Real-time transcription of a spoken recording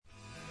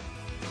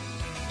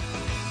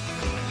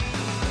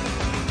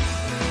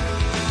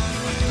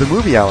The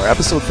Movie Hour,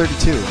 Episode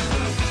 32,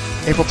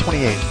 April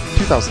 28,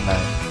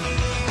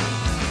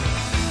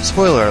 2009.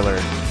 Spoiler alert,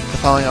 the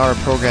following hour of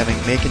programming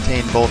may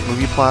contain both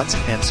movie plots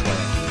and swearing.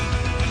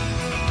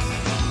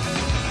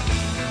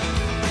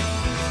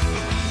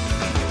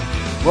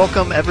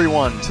 Welcome,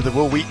 everyone, to the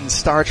Will Wheaton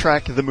Star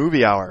Trek The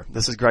Movie Hour.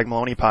 This is Greg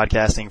Maloney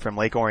podcasting from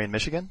Lake Orion,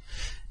 Michigan.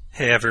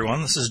 Hey,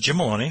 everyone, this is Jim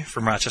Maloney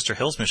from Rochester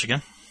Hills,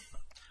 Michigan.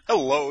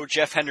 Hello,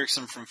 Jeff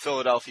Hendrickson from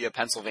Philadelphia,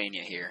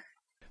 Pennsylvania here.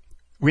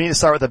 We need to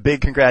start with a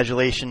big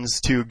congratulations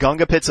to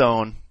Gunga Pit's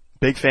own,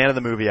 big fan of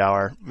the Movie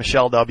Hour,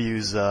 Michelle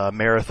W's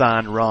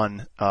marathon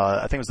run.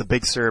 I think it was the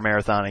Big Sur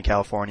Marathon in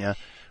California.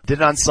 Did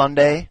it on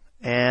Sunday,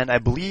 and I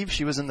believe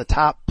she was in the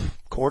top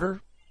quarter,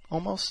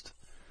 almost.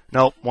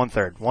 No,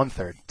 one-third.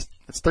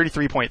 It's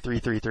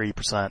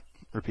 33.333%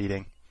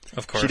 repeating.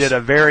 Of course. She did a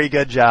very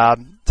good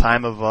job,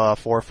 time of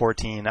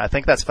 4:14. I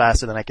think that's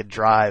faster than I could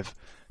drive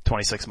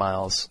 26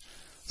 miles.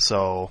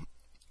 So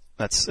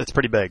it's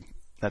pretty big.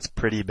 That's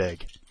pretty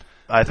big.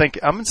 I think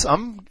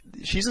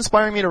she's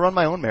inspiring me to run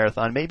my own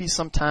marathon. Maybe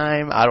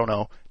sometime, I don't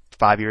know,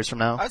 5 years from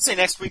now. I'd say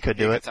next week could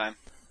do it. Time.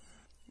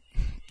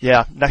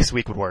 Yeah, next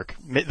week would work.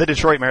 The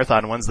Detroit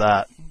Marathon, when's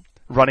that?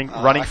 Running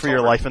for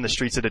your life in the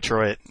streets of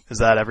Detroit. Is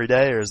that every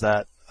day, or is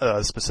that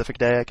a specific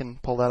day I can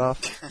pull that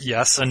off?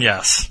 Yes and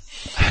yes.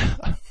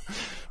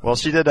 Well,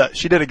 she did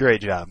a great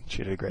job.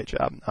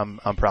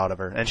 I'm proud of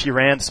her. And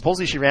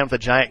supposedly she ran with a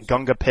giant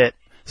Gunga Pit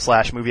 /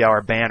 Movie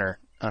Hour banner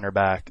on her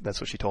back.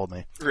 That's what she told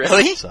me.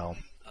 Really? So,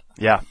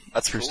 yeah,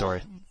 that's true cool.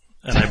 Story.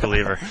 And I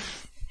believe her.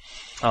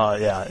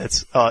 Yeah,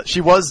 she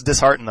was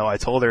disheartened though. I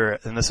told her,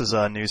 and this is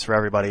news for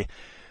everybody,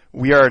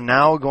 we are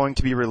now going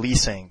to be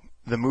releasing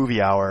the Movie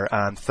Hour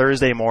on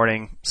Thursday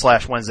morning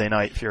 / Wednesday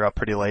night if you're up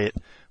pretty late.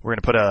 We're going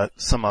to put a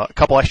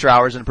couple extra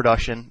hours in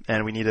production,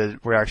 and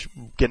we're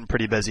actually getting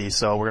pretty busy,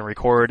 so we're going to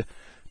record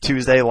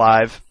Tuesday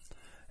live,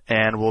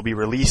 and we'll be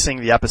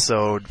releasing the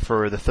episode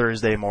for the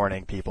Thursday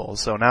morning people.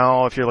 So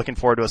now if you're looking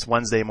forward to us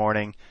Wednesday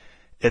morning,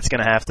 it's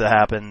going to have to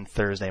happen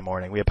Thursday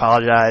morning. We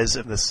apologize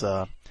if this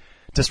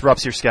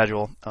disrupts your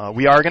schedule.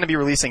 We are going to be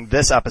releasing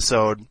this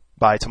episode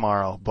by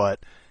tomorrow,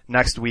 but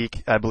next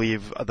week, I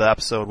believe the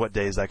episode, what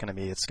day is that going to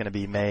be? It's going to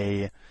be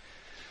May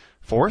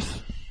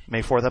 4th.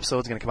 May 4th episode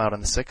is going to come out on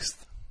the 6th.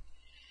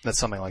 That's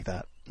something like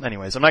that.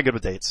 Anyways, I'm not good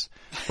with dates,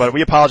 but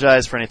we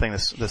apologize for anything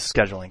this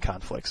scheduling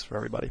conflicts for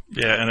everybody.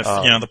 Yeah, and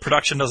if the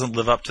production doesn't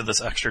live up to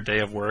this extra day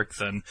of work,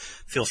 then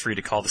feel free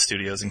to call the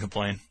studios and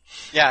complain.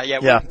 Yeah.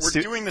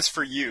 We're doing this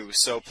for you,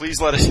 so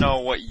please let us know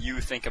what you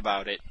think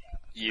about it.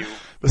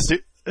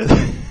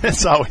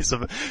 It's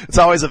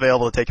always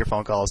available to take your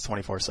phone calls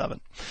 24/7.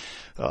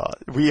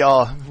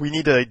 We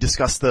need to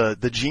discuss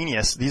the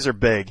Genius. These are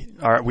big.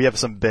 We have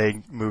some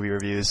big movie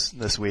reviews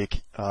this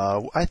week.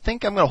 I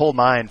think I'm going to hold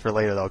mine for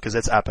later though, because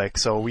it's epic.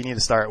 So we need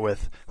to start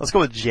with, let's go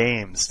with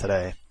James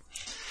today.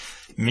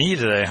 Me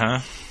today, huh?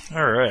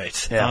 All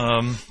right.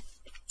 Yeah.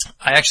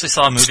 I actually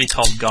saw a movie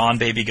called Gone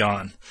Baby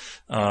Gone.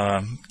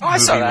 I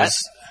saw that.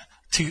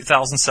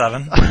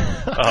 2007.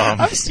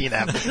 I've seen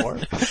that before.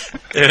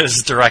 It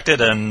was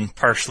directed and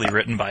partially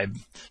written by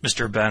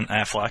Mr. Ben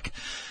Affleck.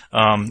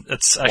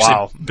 It's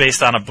actually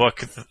based on a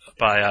book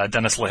by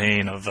Dennis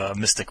Lehane of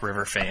Mystic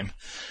River fame.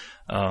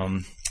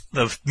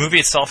 The movie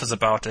itself is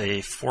about a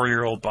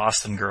 4-year-old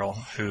Boston girl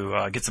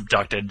who gets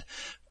abducted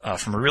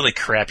from a really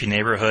crappy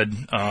neighborhood.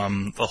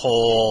 The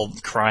whole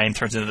crime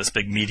turns into this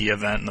big media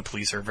event, and the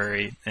police are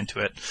very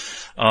into it.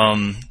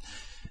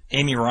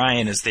 Amy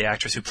Ryan is the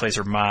actress who plays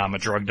her mom, a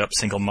drugged-up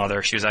single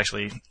mother. She was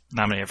actually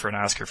nominated for an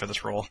Oscar for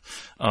this role.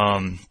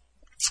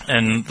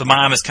 And the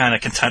mom is kind of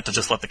content to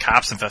just let the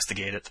cops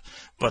investigate it.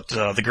 But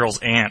the girl's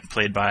aunt,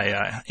 played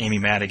by Amy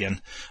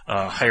Madigan,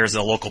 hires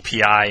a local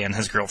PI and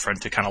his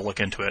girlfriend to kind of look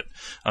into it.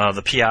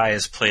 The PI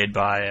is played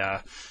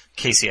by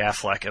Casey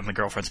Affleck, and the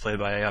girlfriend's played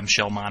by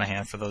Michelle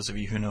Monaghan, for those of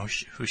you who know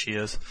who she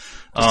is.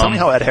 Just tell me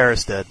how Ed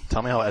Harris did.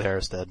 Awesome.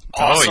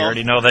 Oh, you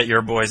already know that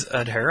your boy's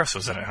Ed Harris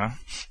was in it, huh?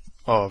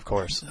 Oh, of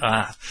course.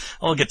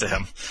 I'll get to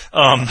him.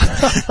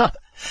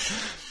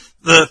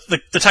 The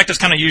detectives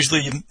kind of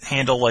usually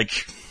handle,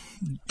 like,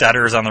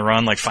 debtors on the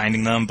run, like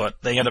finding them, but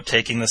they end up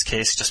taking this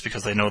case just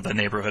because they know the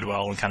neighborhood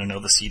well and kind of know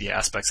the seedy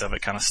aspects of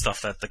it, kind of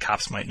stuff that the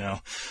cops might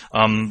know.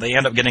 They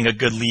end up getting a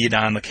good lead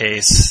on the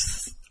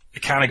case.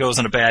 It kind of goes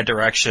in a bad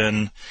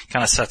direction,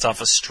 kind of sets off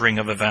a string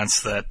of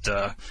events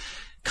that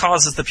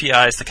causes the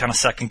PIs to kind of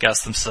second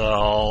guess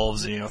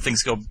themselves.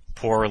 Things go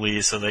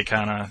poorly, so they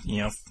kind of,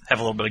 have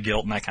a little bit of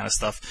guilt and that kind of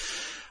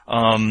stuff.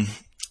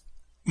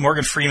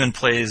 Morgan Freeman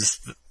plays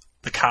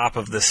the cop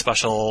of this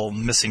special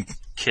missing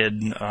kid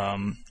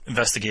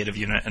investigative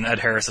unit, and Ed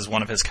Harris is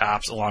one of his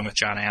cops, along with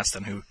John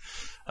Astin, who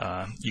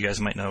you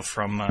guys might know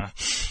from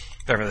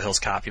Beverly Hills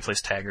Cop. He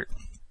plays Taggart.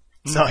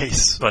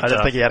 Nice. But I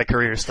didn't think he had a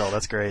career still.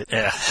 That's great.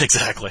 Yeah,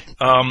 exactly.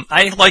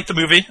 I like the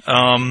movie.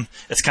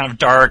 It's kind of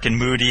dark and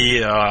moody.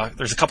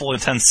 There's a couple of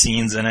intense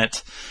scenes in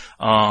it.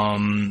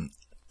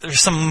 There's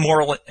some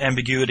moral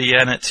ambiguity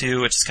in it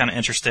too, which is kind of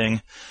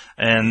interesting.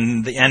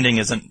 And the ending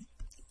isn't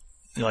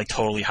like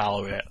totally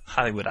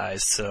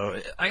Hollywoodized. So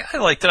I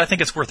liked it. I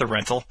think it's worth a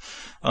rental.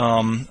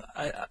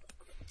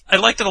 I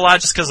liked it a lot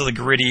just because of the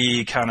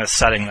gritty kind of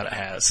setting that it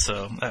has.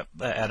 So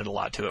that added a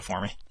lot to it for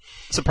me.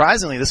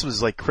 Surprisingly, this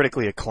was like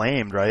critically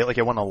acclaimed, right? Like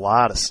it won a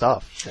lot of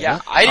stuff.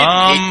 Yeah, I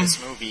didn't hate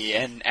this movie,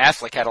 and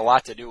Affleck had a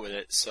lot to do with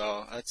it,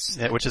 so that's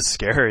which is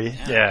scary.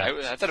 Yeah.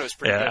 I thought it was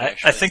pretty good.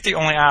 Actually. I think the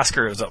only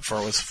Oscar it was up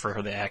for was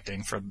for the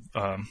acting for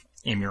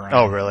Amy Ryan.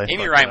 Oh, really?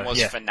 Amy Ryan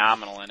was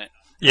phenomenal in it.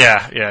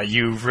 Yeah.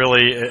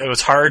 It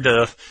was hard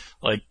to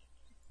like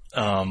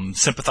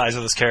sympathize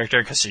with this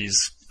character because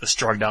she's this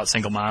drugged out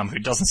single mom who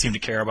doesn't seem to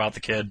care about the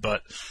kid,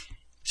 but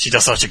she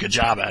does such a good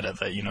job at it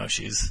that,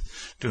 she's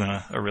doing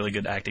a really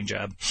good acting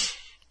job.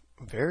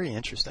 Very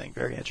interesting,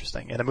 very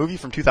interesting. And a movie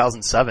from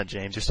 2007,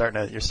 James, you're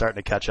starting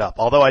to catch up.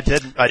 Although I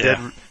did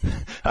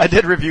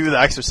review The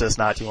Exorcist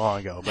not too long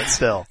ago, but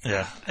still.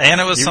 Yeah.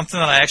 And it was something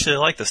that I actually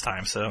liked this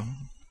time, so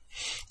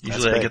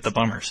usually I get the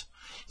bummers.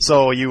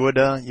 So you would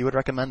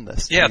recommend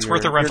this? Yeah, it's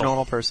worth a rental. You're a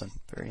normal person.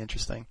 Very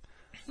interesting.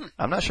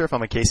 I'm not sure if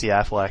I'm a Casey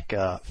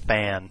Affleck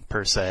fan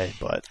per se,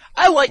 but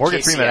I like Morgan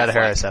Casey Freeman and Affleck.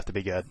 Ed Harris have to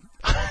be good.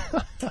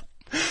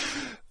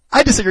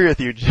 I disagree with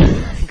you,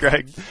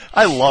 Greg.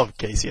 I love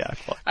Casey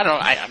Affleck.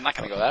 I'm not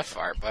going to go that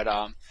far, but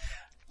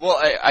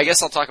I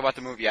guess I'll talk about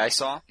the movie I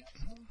saw.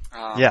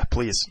 Yeah,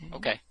 please.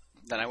 Okay,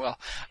 then I will.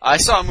 I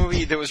saw a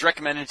movie that was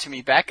recommended to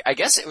me back. I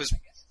guess it was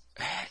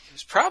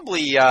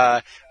probably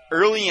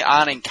early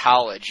on in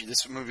college.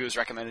 This movie was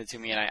recommended to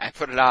me, and I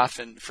put it off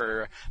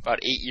for about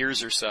 8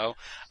 years or so.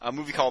 A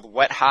movie called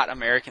Wet Hot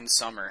American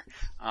Summer.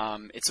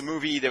 It's a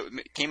movie that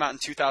came out in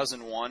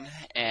 2001,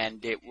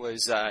 and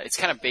it's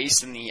kind of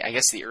based in the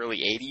early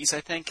 80s,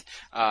 I think.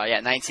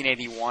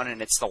 1981,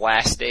 and it's the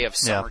last day of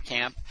summer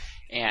camp,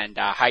 and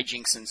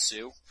hijinks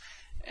ensue.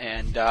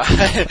 And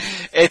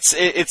it's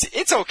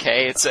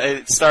okay.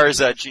 It stars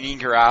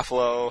Janine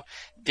Garofalo,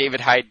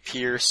 David Hyde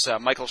Pierce,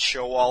 Michael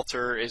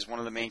Showalter is one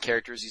of the main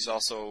characters. He's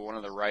also one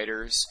of the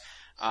writers.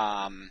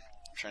 I'm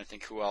trying to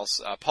think who else.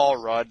 Paul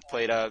Rudd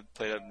played a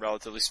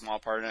relatively small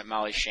part in it.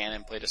 Molly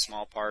Shannon played a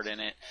small part in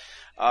it.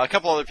 A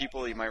couple other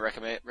people you might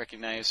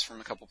recognize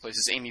from a couple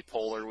places. Amy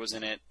Poehler was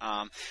in it.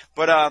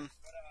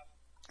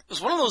 It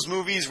was one of those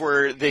movies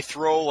where they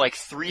throw like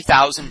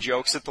 3,000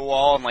 jokes at the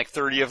wall and like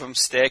 30 of them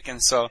stick,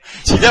 and so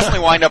you definitely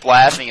wind up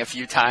laughing a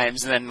few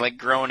times and then like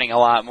groaning a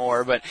lot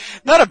more, but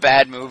not a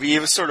bad movie. It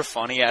was sort of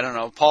funny. I don't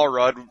know. Paul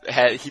Rudd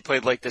he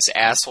played like this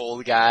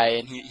asshole guy,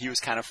 and he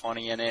was kind of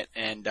funny in it,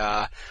 and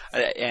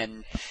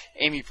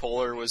Amy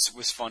Poehler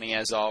was funny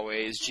as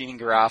always. Jeanine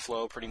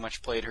Garofalo pretty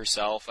much played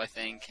herself, I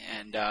think,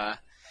 and I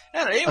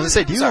don't know, I was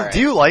gonna say,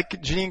 do you like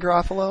Jeanine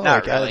Garofalo?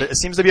 Not really. It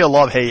seems to be a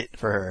love-hate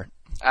for her.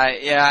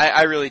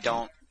 I really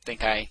don't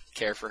think I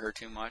care for her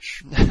too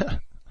much.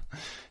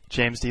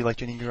 James, do you like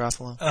Jeanine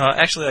Garofalo?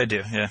 Actually, I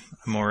do, yeah.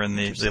 I'm more in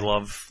the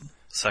love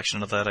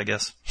section of that, I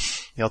guess.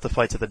 You'll have to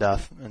fight to the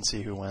death and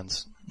see who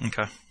wins.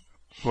 Okay.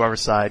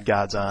 Whoever's side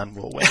God's on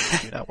will win.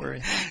 Do not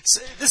worry.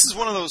 So, this is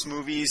one of those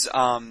movies,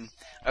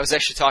 I was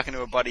actually talking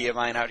to a buddy of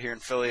mine out here in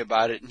Philly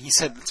about it, and he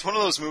said it's one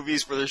of those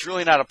movies where there's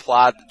really not a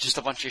plot, just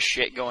a bunch of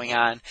shit going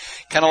on,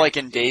 kind of like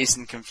in Dazed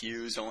and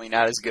Confused, only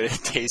not as good as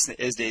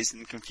Dazed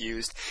and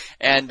Confused.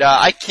 And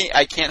I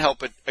can't help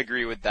but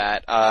agree with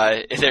that.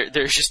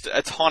 There's just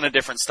a ton of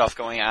different stuff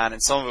going on,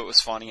 and some of it was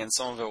funny, and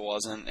some of it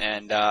wasn't.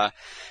 And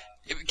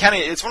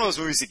it's one of those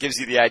movies that gives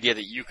you the idea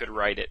that you could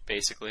write it,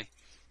 basically.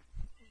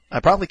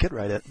 I probably could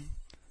write it.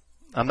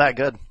 I'm that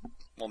good.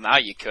 Well, now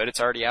you could. It's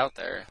already out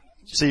there.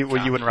 So you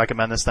wouldn't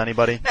recommend this to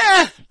anybody?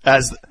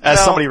 As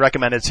somebody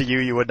recommended to you,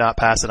 you would not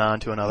pass it on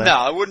to another? No,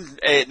 I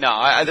wouldn't.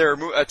 There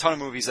are a ton of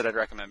movies that I'd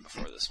recommend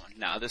before this one.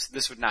 No,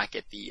 this would not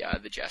get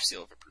the Jeff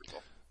seal of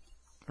approval.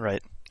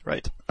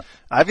 Right.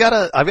 I've got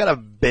a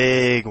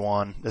big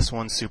one. This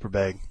one's super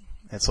big.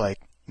 It's like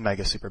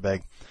mega super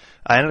big.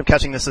 I ended up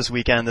catching this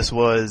weekend.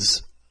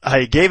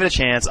 I gave it a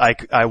chance.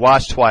 I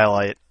watched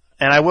Twilight,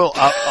 and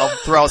I'll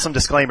throw some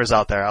disclaimers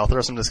out there.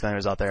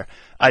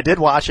 I did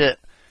watch it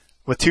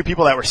with two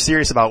people that were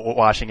serious about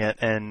watching it,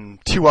 and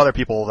two other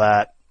people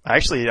that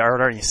actually had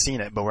already seen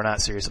it, but were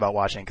not serious about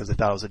watching it because they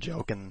thought it was a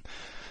joke. And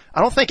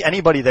I don't think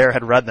anybody there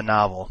had read the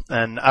novel.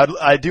 And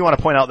I do want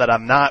to point out that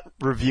I'm not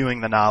reviewing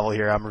the novel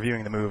here. I'm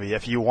reviewing the movie.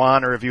 If you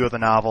want a review of the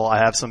novel, I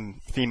have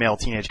some female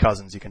teenage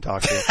cousins you can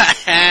talk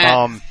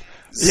to.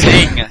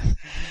 Sing.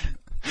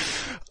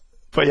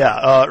 But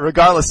yeah,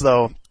 regardless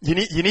though, you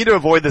need to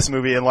avoid this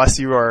movie unless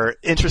you are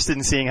interested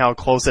in seeing how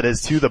close it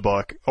is to the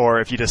book, or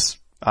if you just,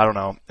 I don't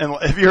know. And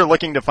if you're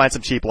looking to find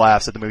some cheap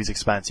laughs at the movie's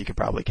expense, you could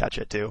probably catch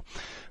it too.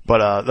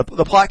 But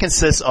the plot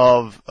consists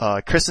of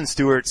Kristen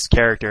Stewart's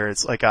character.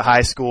 It's like a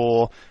high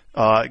school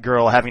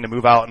girl having to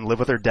move out and live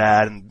with her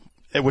dad, and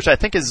which I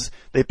think is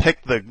they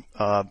picked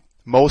the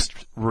most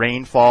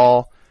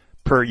rainfall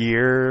per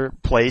year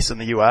place in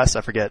the U.S.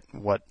 I forget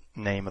what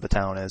name of the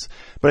town is,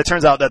 but it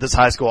turns out that this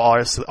high school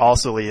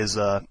also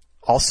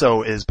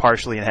is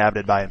partially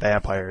inhabited by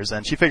vampires,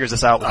 and she figures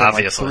this out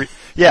within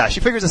she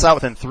figures this out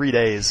within 3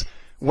 days.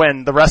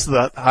 When the rest of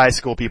the high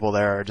school people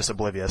there are just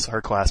oblivious.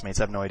 Her classmates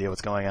have no idea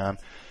what's going on.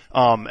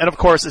 And of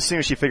course, as soon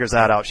as she figures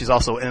that out, she's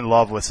also in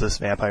love with this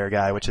vampire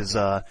guy, which is,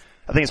 I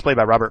think it's played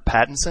by Robert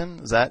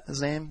Pattinson. Is that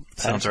his name?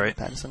 Sounds right.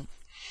 Pattinson.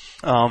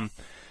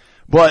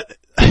 But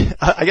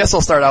I guess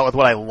I'll start out with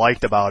what I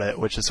liked about it,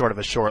 which is sort of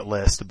a short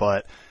list.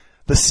 But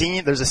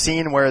there's a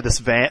scene where this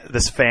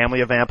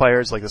family of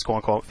vampires, like this quote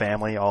unquote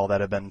family, all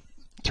that have been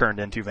turned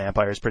into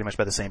vampires pretty much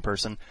by the same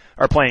person,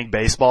 are playing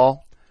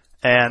baseball.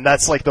 And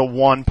that's like the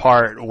one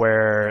part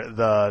where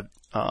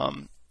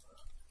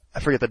I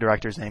forget the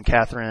director's name,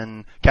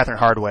 Catherine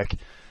Hardwicke,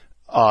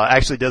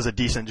 actually does a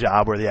decent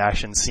job where the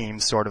action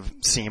seems sort of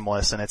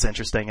seamless and it's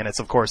interesting, and it's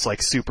of course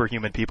like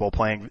superhuman people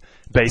playing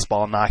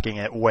baseball, knocking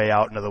it way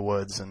out into the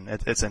woods, and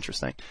it's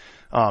interesting.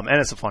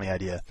 And it's a funny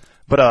idea.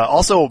 But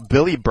also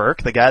Billy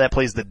Burke, the guy that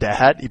plays the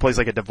dad, he plays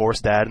like a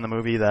divorced dad in the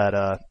movie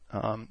that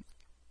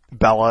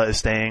Bella is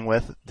staying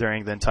with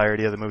during the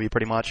entirety of the movie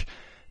pretty much,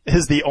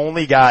 is the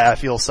only guy I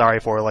feel sorry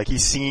for. Like, he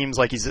seems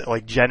like he's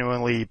like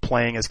genuinely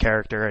playing his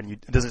character, and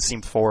it doesn't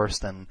seem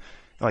forced, and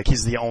like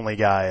he's the only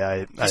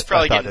guy I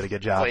thought did a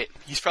good job.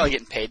 He's probably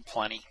getting paid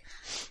plenty.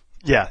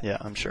 Yeah,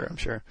 I'm sure.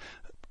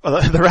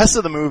 The rest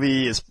of the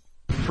movie is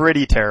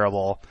pretty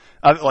terrible.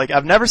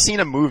 I've never seen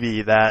a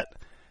movie that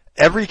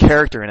every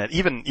character in it,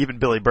 even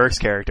Billy Burke's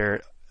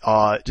character,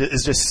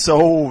 is just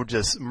so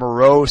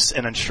morose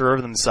and unsure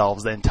of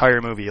themselves the entire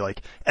movie.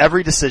 Like,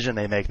 every decision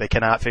they make, they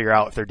cannot figure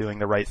out if they're doing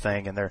the right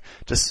thing, and they're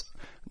just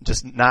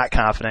not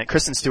confident.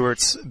 Kristen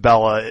Stewart's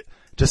Bella,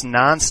 just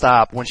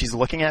nonstop, when she's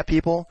looking at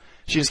people,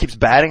 she just keeps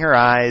batting her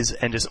eyes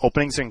and just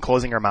opening and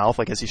closing her mouth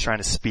like as she's trying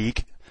to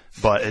speak.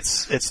 But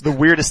it's the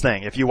weirdest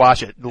thing. If you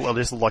watch it,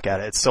 just look at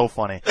it. It's so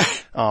funny.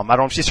 I don't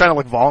know if she's trying to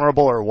look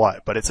vulnerable or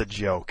what, but it's a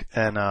joke.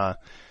 And,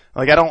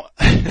 like,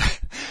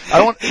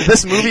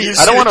 this movie,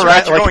 I don't want to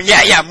write, like,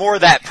 yeah, more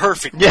of that,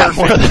 perfect. Yeah,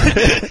 more of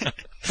that.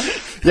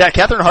 Yeah,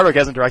 Catherine Hardwicke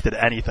hasn't directed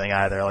anything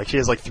either. Like, she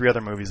has like 3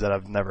 other movies that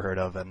I've never heard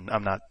of, and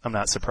I'm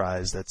not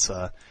surprised. It's,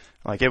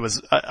 like, it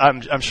was,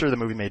 I'm sure the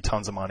movie made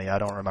tons of money. I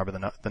don't remember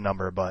the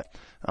number, but,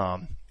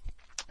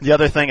 the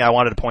other thing I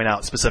wanted to point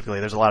out specifically,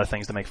 there's a lot of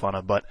things to make fun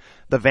of, but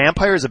the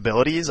vampires'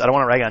 abilities, I don't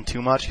want to rag on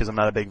too much because I'm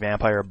not a big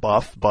vampire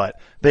buff, but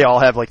they all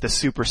have like the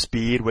super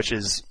speed, which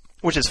is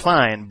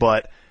fine,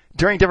 but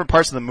during different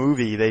parts of the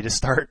movie, they just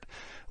start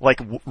like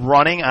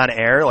running on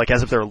air, like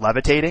as if they're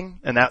levitating,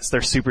 and that's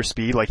their super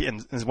speed. Like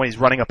when he's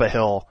running up a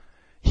hill,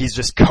 he's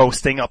just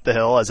coasting up the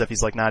hill as if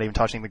he's like not even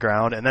touching the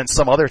ground. And then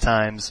some other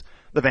times,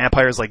 the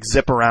vampires like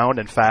zip around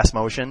in fast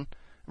motion,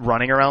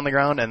 running around the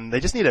ground, and they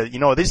just need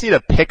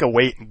to pick a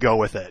weight and go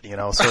with it,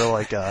 sort of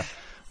like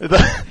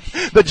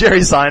the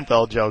Jerry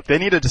Seinfeld joke. They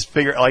need to just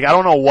figure, like, I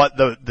don't know what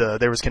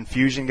there was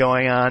confusion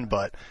going on,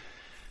 but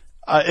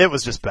it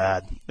was just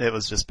bad.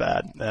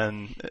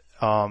 And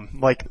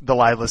like the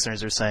live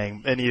listeners are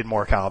saying, it needed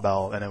more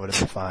cowbell and it would have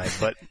been fine.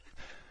 But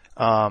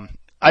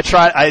I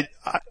tried,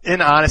 in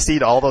honesty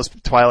to all those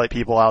Twilight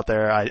people out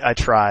there, I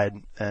tried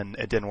and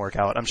it didn't work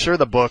out. I'm sure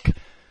the book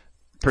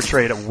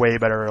portrayed a way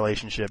better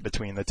relationship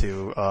between the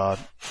two,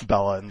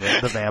 Bella and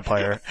the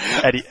vampire,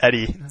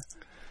 Eddie.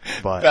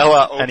 But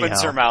Bella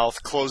opens her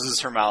mouth,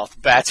 closes her mouth,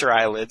 bats her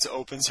eyelids,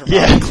 opens her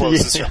mouth,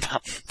 closes her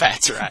mouth,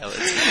 bats her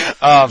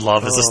eyelids.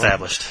 Love is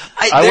established.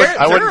 There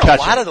are a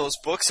lot of those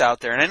books out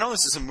there, and I know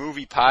this is a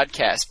movie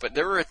podcast, but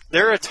there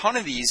are a ton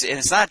of these, and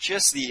it's not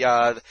just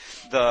the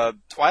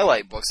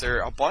Twilight books. There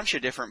are a bunch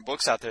of different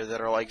books out there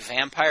that are like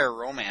vampire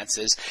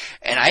romances,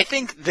 and I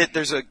think that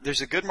there's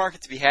a good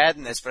market to be had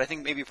in this, but I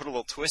think maybe put a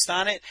little twist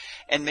on it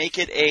and make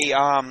it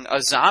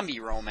a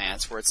zombie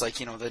romance where it's like,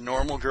 the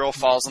normal girl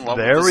falls in love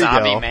with the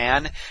zombie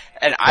man,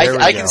 and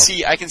I can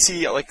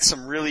see like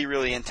some really,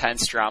 really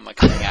intense drama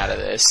coming out of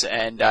this,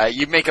 and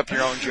you make up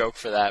your own joke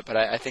for that, but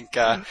I think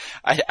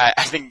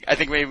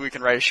maybe we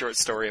can write a short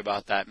story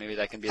about that. Maybe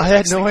that can be. I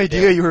had no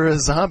idea you were a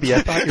zombie.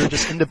 I thought you were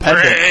just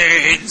independent.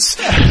 Brains.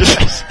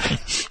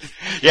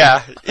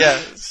 Yeah.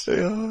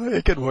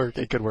 It could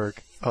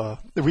work.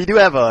 We do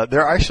have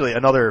there are actually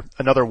another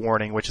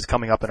warning which is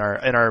coming up in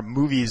our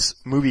movie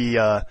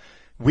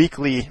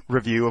weekly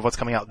review of what's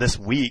coming out this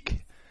week.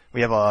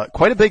 We have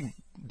quite a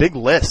big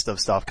list of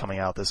stuff coming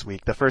out this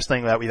week. The first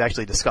thing that we've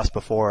actually discussed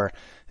before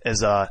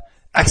is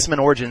X-Men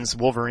Origins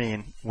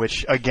Wolverine,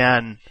 which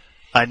again,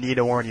 I need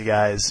to warn you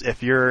guys,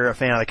 if you're a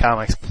fan of the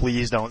comics,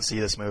 please don't see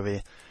this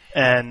movie.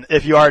 And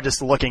if you are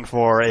just looking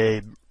for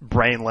a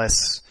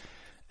brainless,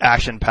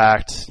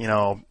 action-packed,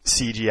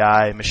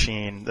 CGI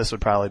machine, this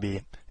would probably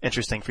be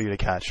interesting for you to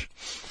catch.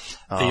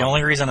 The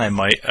only reason I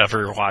might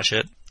ever watch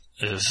it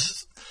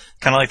is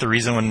kind of like the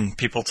reason when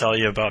people tell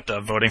you about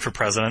voting for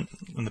president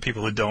and the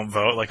people who don't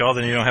vote, like, oh,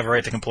 then you don't have a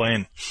right to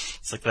complain.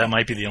 It's like that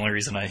might be the only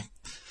reason I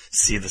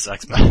see this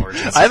X-Men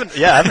Origins. I haven't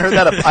heard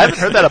that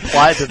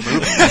applied to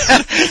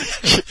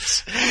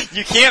movies.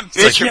 You can't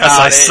bitch about it. Yes,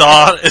 I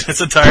saw it in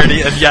its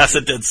entirety, and yes,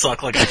 it did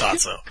suck like I thought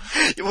so.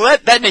 Well,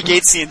 that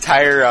negates the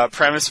entire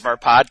premise of our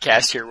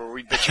podcast here, where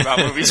we bitch about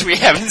movies we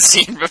haven't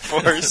seen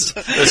before.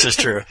 This is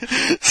true.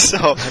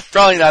 So,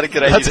 probably not a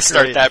good idea to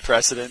start that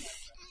precedent.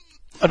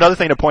 Another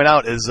thing to point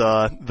out is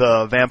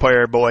the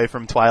vampire boy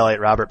from Twilight,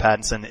 Robert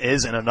Pattinson,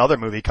 is in another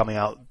movie coming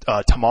out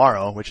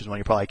tomorrow, which is when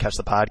you probably catch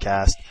the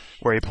podcast,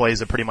 where he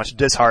plays a pretty much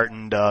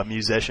disheartened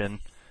musician,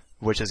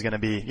 which is going to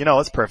be,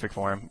 it's perfect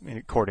for him,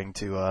 according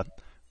to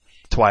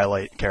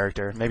Twilight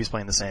character. Maybe he's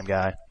playing the same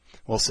guy.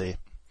 We'll see.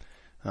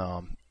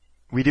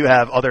 We do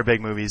have other big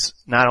movies,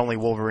 not only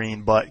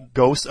Wolverine, but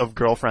Ghost of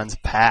Girlfriends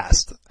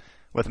Past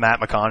with Matt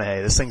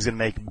McConaughey. This thing's going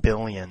to make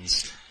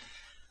billions.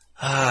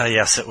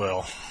 Yes, it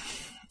will.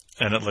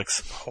 And it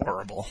looks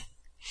horrible.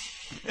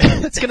 What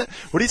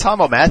are you talking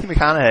about? Matthew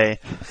McConaughey,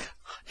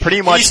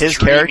 pretty much his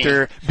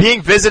character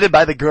being visited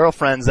by the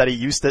girlfriends that he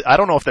used to, I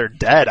don't know if they're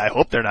dead. I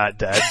hope they're not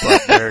dead,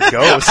 but they're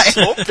ghosts.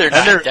 I hope they're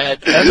not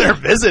dead. And they're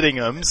visiting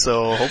him,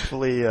 so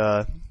hopefully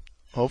they're,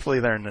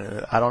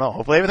 I don't know.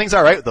 Hopefully everything's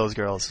alright with those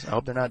girls. I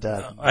hope they're not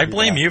dead. I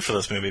blame you for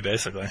this movie,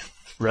 basically.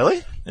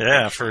 Really?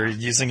 Yeah, for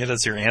using it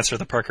as your answer to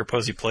the Parker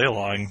Posey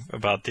play-along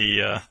about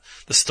the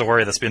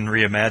story that's been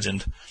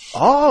reimagined.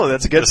 Oh,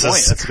 that's a good point.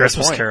 This is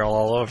Christmas Carol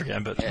all over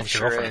again, but with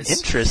girlfriends.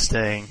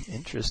 Interesting.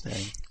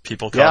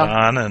 People caught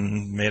on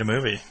and made a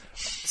movie.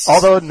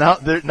 Although now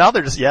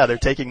they're just, they're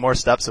taking more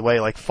steps away.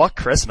 Like, fuck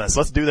Christmas.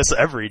 Let's do this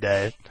every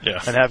day.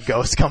 Yeah. And have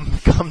ghosts come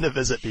to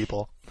visit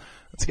people.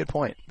 That's a good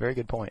point. Very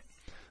good point.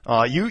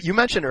 You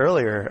mentioned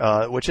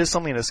earlier, which is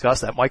something to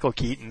discuss, that Michael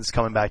Keaton's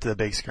coming back to the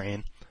big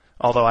screen.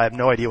 Although I have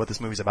no idea what this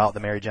movie's about.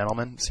 The Merry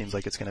Gentleman seems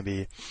like it's going to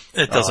be.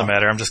 It doesn't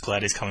matter. I'm just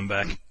glad he's coming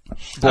back.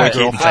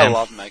 I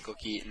love Michael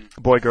Keaton.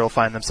 Boy, girl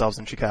find themselves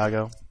in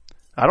Chicago.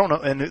 I don't know.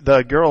 And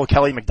the girl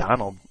Kelly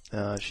MacDonald,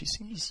 she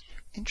seems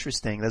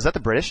interesting. Is that the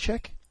British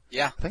chick?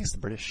 Yeah, I think it's the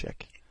British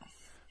chick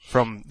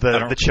from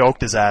the Choke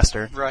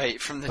disaster. Right,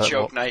 from the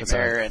Choke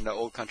Nightmare and the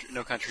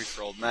No Country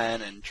for Old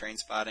Men and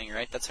Trainspotting.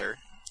 Right, that's her.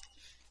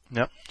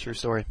 Yep, true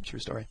story.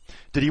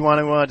 Did you want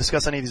to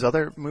discuss any of these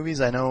other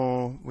movies? I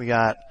know we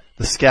got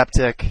The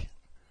Skeptic.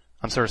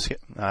 I'm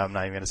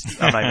not even gonna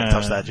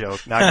touch that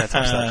joke. Not gonna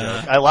touch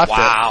that joke. I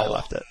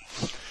left it.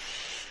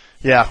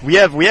 Yeah, we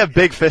have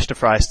big fish to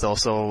fry still,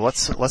 so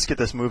let's get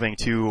this moving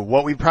to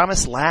what we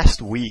promised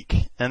last week.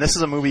 And this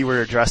is a movie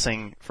we're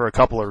addressing for a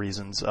couple of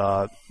reasons.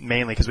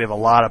 Mainly because we have a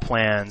lot of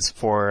plans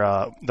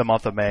for the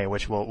month of May,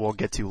 which we'll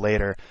get to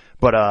later.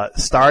 But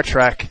Star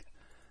Trek,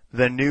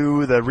 the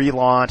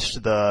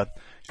relaunched, the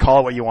call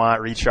it what you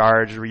want,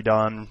 recharged,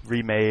 redone,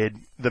 remade,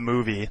 the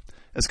movie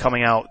is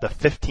coming out the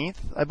 15th,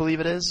 I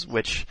believe it is,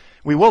 which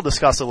we will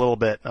discuss a little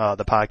bit,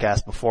 the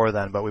podcast before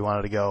then, but we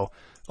wanted to go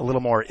a little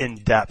more in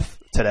depth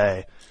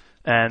today.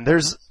 And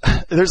there's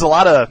a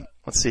lot of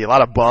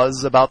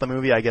buzz about the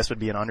movie, I guess would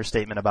be an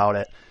understatement about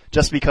it,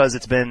 just because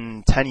it's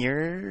been 10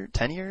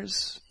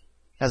 years?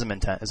 Hasn't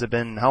been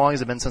 10. How long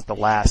has it been since the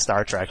last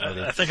Star Trek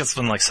movie? I think it's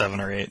been like 7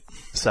 or 8.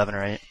 7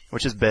 or 8,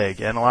 which is big.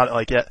 And a lot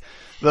of,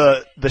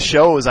 the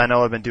shows I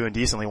know have been doing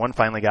decently. One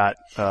finally got,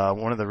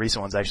 one of the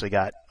recent ones actually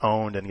got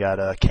owned and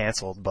got,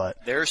 canceled, but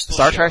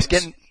Star Trek's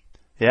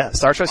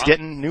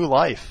getting new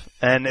life.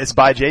 And it's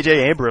by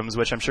J.J. Abrams,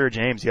 which I'm sure,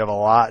 James, you have a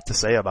lot to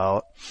say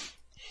about.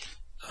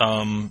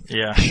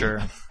 Yeah,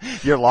 sure.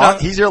 He's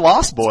your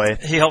Lost boy.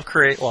 He helped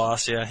create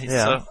Lost,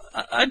 yeah.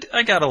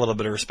 I got a little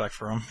bit of respect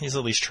for him. He's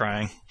at least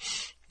trying.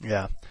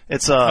 Yeah.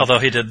 Although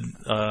he did,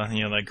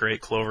 that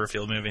great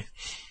Cloverfield movie.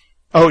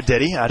 Oh,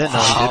 did he? I didn't know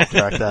he did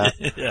direct that.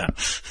 Yeah.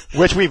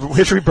 Which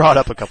we brought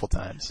up a couple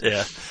times.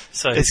 Yeah.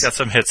 So he's got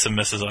some hits and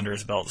misses under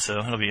his belt, so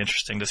it'll be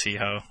interesting to see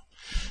how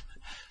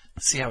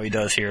he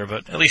does here,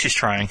 but at least he's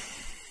trying.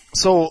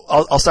 So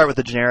I'll start with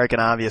the generic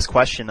and obvious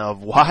question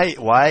of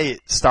why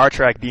Star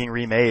Trek being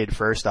remade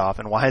first off,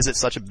 and why is it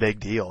such a big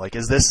deal? Like,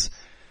 is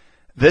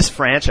this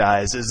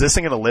franchise, is this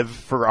thing going to live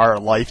for our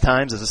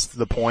lifetimes? Is this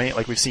the point?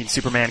 Like, we've seen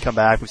Superman come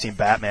back, we've seen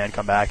Batman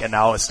come back, and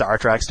now it's Star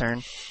Trek's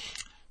turn?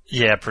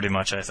 Yeah, pretty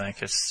much, I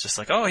think. It's just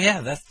like, oh yeah,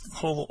 that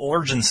whole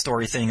origin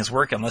story thing is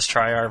working. Let's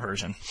try our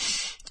version.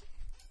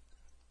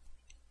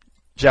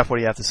 Jeff, what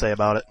do you have to say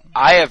about it?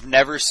 I have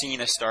never seen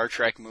a Star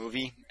Trek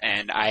movie,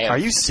 and I have Are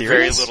you serious?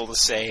 very little to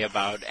say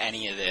about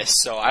any of this.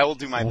 So I will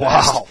do my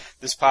best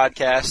this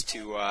podcast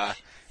to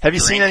Have you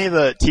seen any of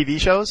the TV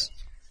shows?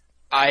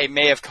 I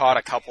may have caught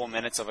a couple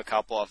minutes of a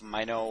couple of them.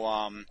 I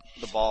know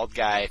the bald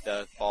guy,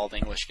 the bald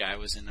English guy,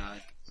 was in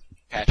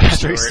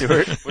Patrick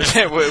Stewart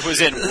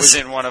was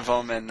in one of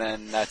them, and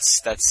then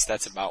that's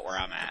about where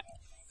I'm at.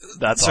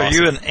 That's so. Awesome.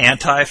 Are you an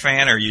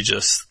anti-fan, or you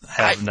just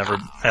have never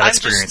had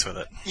experience with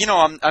it?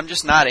 I'm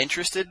just not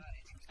interested.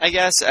 I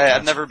guess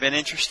I've never been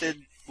interested.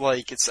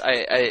 Like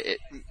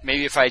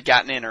maybe if I had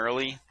gotten in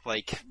early,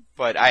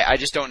 but I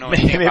just don't know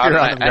anything about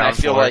it. And I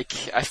feel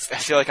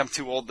like I'm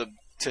too old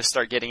to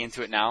start getting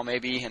into it now,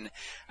 maybe, and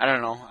I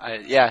don't know.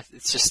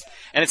 It's just,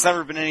 and it's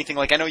never been anything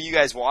like, I know you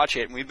guys watch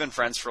it, and we've been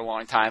friends for a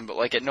long time, but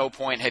like at no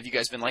point have you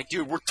guys been like,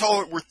 dude, we're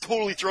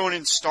totally throwing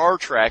in Star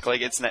Trek. Like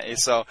it's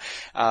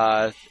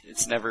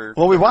never.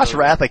 Well, we watched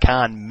Wrath of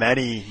Khan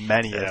many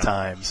a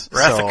times.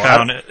 Wrath of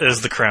Khan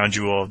is the crown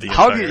jewel of the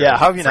entire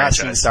how have you not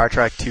franchise. seen Star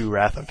Trek 2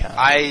 Wrath of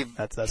Khan?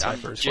 That's my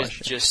first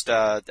question.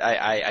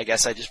 I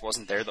guess I just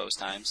wasn't there those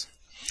times.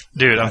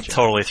 Dude, I'm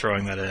totally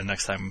throwing that in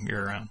next time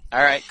you're around.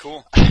 All right,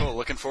 cool.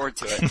 Looking forward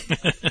to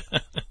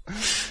it.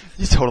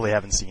 You totally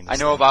haven't seen this.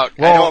 I know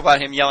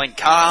about him yelling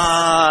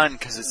Khan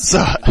because it's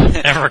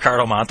and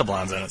Ricardo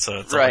Montalban's in it, so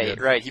it's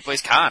right. He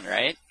plays Khan,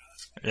 right?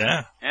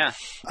 Yeah. Yeah.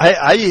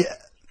 I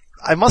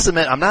must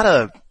admit, I'm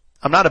not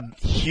I'm not a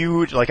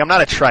huge, like, I'm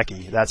not a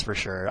Trekkie, that's for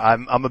sure.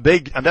 I'm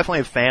definitely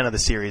a fan of the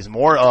series,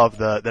 more of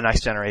the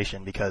Next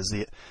Generation, because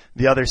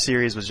the other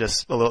series was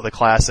just the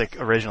classic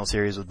original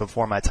series was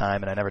before my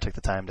time, and I never took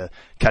the time to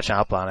catch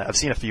up on it. I've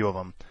seen a few of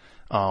them.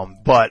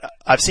 But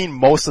I've seen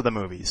most of the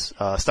movies.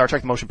 Star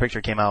Trek the Motion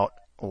Picture came out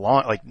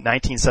like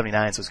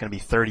 1979, so it's going to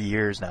be 30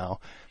 years now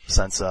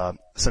since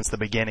the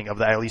beginning of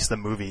at least the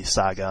movie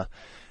saga.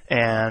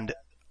 And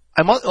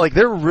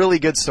they're really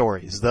good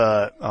stories.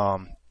 The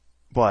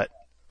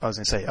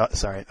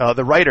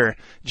writer,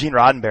 Gene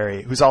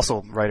Roddenberry, who's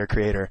also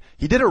writer-creator,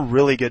 he did a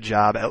really good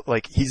job.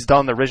 He's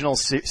done the original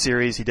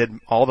series, he did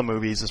all the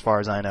movies as far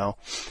as I know,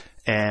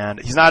 and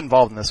he's not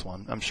involved in this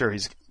one. I'm sure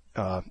he's,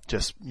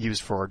 just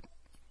used for,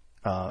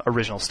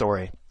 original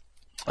story.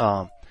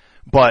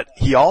 But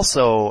he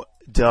also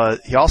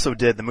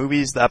did the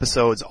movies, the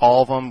episodes,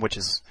 all of them, which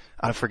is,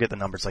 I forget the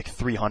numbers, like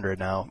 300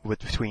 now,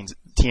 between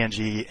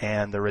TNG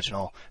and the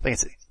original. I think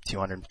it's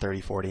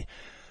 230, 40.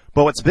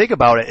 But what's big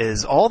about it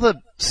is all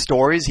the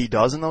stories he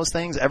does in those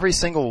things, every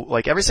single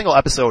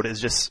episode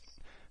is just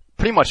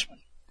pretty much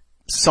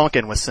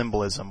sunken with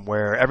symbolism,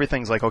 where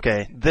everything's like,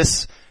 okay,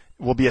 this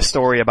will be a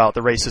story about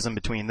the racism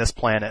between this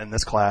planet and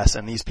this class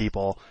and these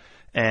people,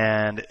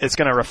 and it's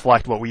going to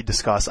reflect what we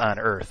discuss on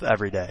Earth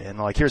every day. And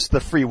like, here's the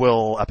free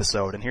will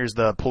episode, and here's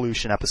the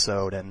pollution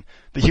episode, and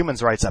the human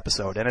rights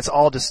episode, and it's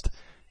all just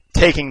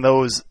taking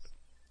those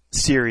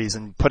series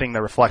and putting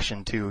the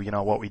reflection to,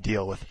 what we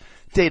deal with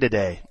day to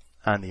day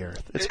on the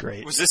Earth. It's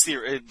great. Was this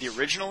the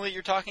original that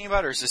you're talking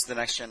about, or is this the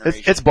Next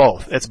Generation? It's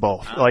both. It's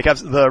both. Oh. Like,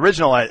 the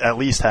original at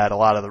least had a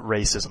lot of the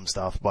racism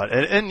stuff, but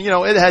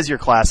it has your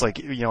classic,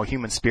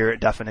 human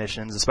spirit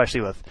definitions,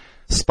 especially with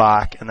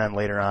Spock, and then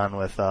later on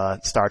with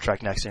Star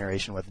Trek Next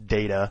Generation with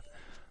Data.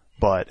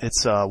 But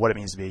it's what it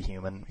means to be a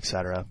human,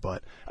 etc.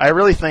 But I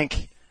really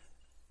think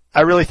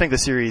the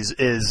series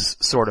is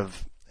sort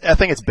of, I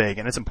think it's big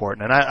and it's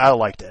important, and I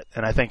liked it,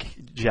 and I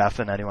think Jeff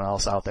and anyone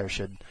else out there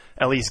should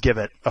at least give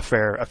it a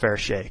fair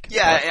shake.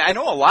 Yeah, I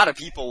know a lot of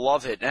people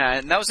love it,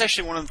 and that was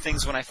actually one of the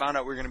things when I found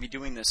out we were going to be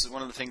doing this.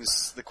 One of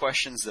the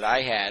questions that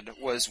I had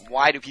was,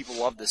 why do people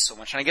love this so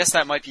much? And I guess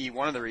that might be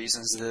one of the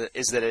reasons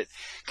is that it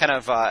kind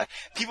of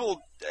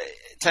people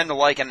tend to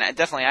like, and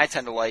definitely I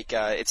tend to like,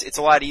 it's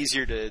a lot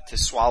easier to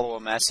swallow a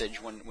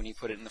message when you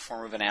put it in the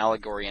form of an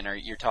allegory, and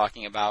you're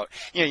talking about,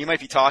 you might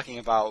be talking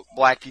about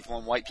black people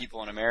and white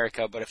people in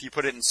America, but if you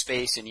put it in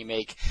space and you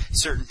make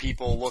certain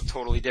people look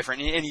totally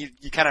different, and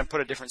you kind of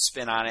put a different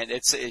spin on it,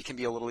 it can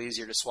be a little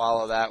easier to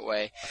swallow that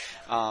way.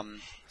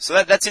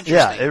 So that's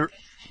interesting. Yeah,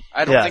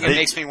 I don't think it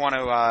makes me want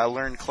to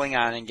learn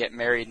Klingon and get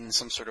married in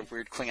some sort of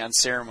weird Klingon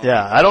ceremony.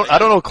 Yeah, I don't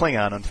know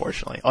Klingon,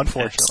 unfortunately.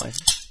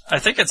 I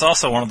think it's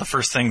also one of the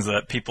first things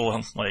that people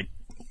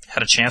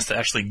had a chance to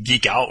actually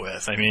geek out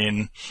with. I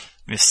mean,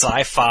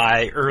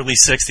 sci-fi early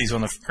 '60s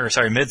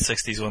mid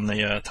 '60s when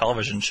the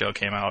television show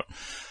came out,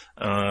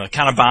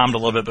 kind of bombed a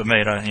little bit, but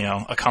made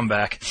a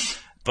comeback.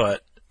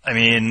 But I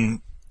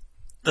mean,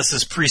 this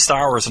is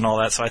pre-Star Wars and all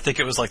that, so I think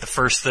it was like the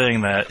first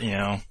thing that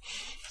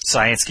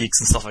science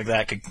geeks and stuff like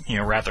that could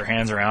wrap their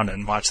hands around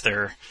and watch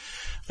their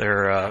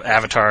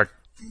Avatar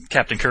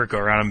Captain Kirk go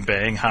around and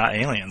bang hot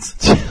aliens.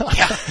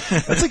 Yeah,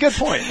 that's a good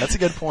point.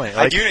 Like,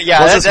 I do.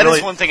 Yeah, that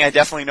is one thing I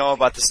definitely know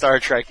about the Star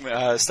Trek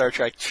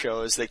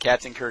show is that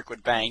Captain Kirk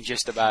would bang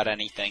just about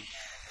anything.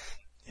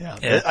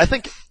 Yeah. I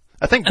think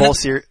both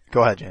series.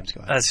 Go ahead, James. Go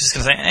ahead. I was just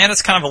going to say, and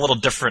it's kind of a little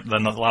different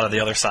than a lot of the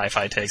other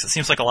sci-fi takes. It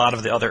seems like a lot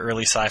of the other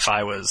early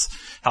sci-fi was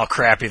how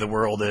crappy the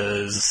world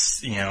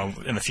is,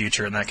 in the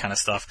future and that kind of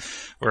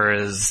stuff.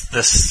 Whereas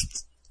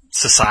this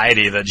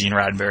society that Gene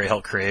Roddenberry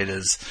helped create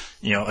is,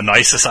 a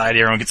nice society.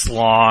 Everyone gets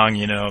along.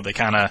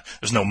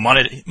 There's no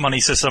money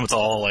system. It's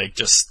all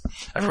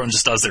everyone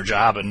just does their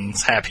job and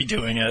is happy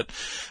doing it.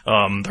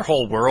 Their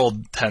whole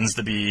world tends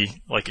to be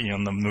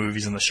in the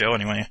movies and the show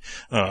anyway.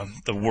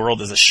 The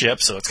world is a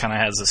ship, so it kind of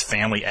has this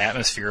family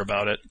atmosphere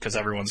about it because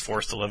everyone's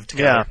forced to live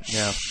together.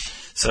 Yeah.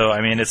 So,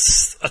 I mean,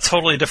 it's a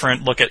totally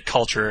different look at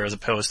culture as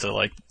opposed to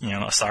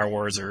a Star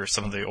Wars or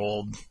some of the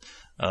old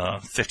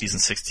 50s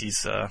and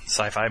 60s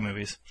sci-fi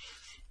movies.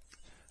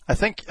 I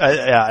think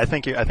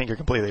you're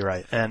completely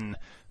right. And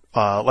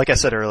like I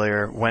said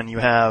earlier, when you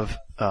have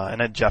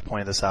and then Jeff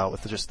pointed this out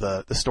with just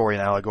the story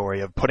and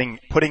allegory of putting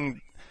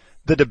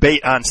the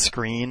debate on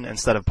screen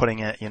instead of putting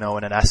it, in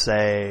an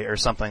essay or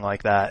something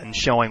like that, and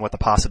showing what the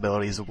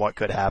possibilities of what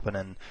could happen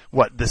and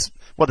what this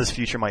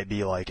future might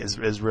be like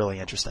is really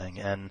interesting.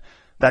 And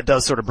that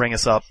does sort of bring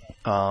us up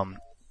to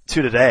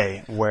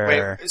today,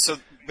 where.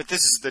 But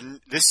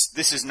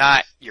this is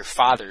not your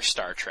father's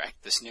Star Trek,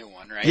 this new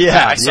one, right?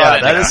 Yeah, I saw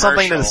that is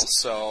something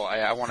so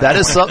I want to. That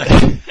is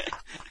something.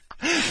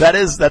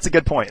 That's a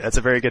good point. That's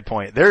a very good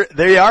point.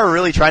 They are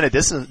really trying to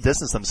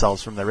distance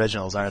themselves from the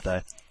originals, aren't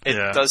they? It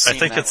does seem I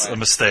think that it's way. a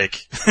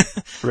mistake.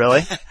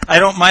 Really? I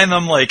don't mind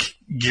them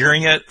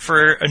gearing it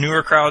for a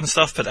newer crowd and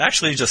stuff, but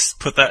actually just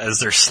put that as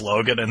their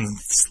slogan and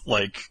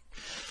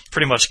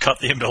pretty much cut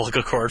the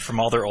umbilical cord from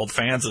all their old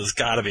fans has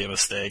got to be a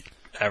mistake,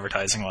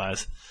 advertising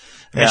wise.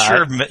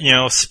 Sure,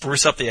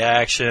 spruce up the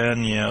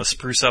action,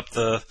 spruce up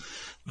the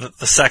the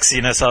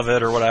sexiness of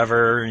it or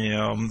whatever,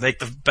 make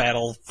the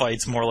battle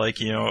fights more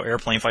like,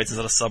 airplane fights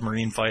instead of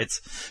submarine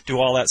fights, do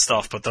all that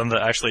stuff, but then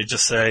to actually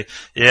just say,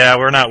 yeah,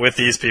 we're not with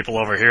these people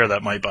over here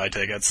that might buy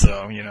tickets,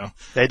 so,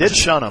 They did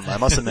shun them, I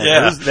must admit.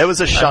 Yeah. There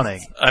was a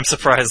shunning. I'm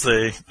surprised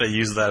they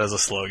use that as a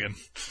slogan.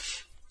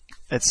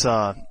 It's,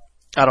 I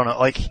don't know,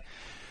 like,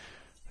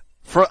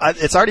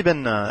 it's already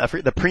been,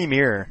 the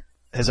premiere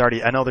has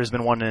already, I know there's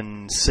been one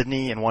in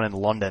Sydney and one in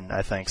London,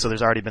 I think, so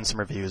there's already been some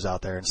reviews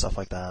out there and stuff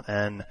like that,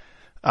 and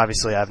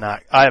obviously I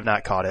have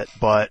not caught it,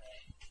 but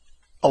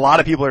a lot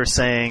of people are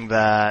saying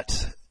that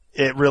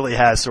it really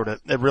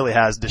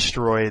has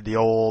destroyed the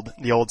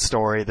old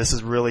story. This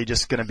is really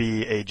just going to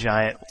be a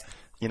giant,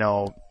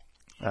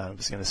 I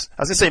was gonna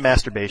say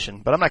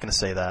masturbation, but I'm not gonna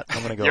say that.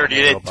 I'm gonna go. You already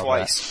did it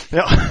twice.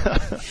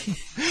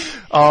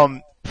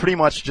 Pretty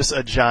much just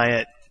a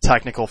giant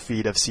technical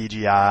feat of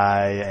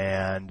CGI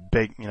and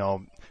big,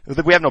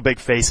 we have no big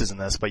faces in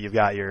this, but you've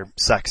got your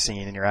sex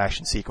scene and your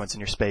action sequence and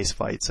your space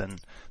fights,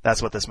 and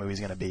that's what this movie's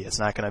gonna be. It's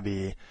not gonna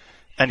be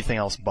anything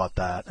else but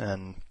that.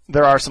 And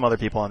there are some other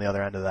people on the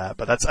other end of that,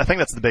 but I think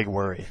that's the big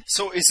worry.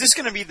 So is this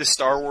gonna be the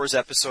Star Wars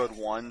Episode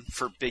 1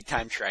 for big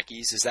time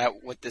Trekkies? Is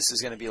that what this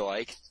is gonna be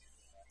like?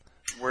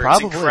 Where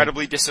Probably. It's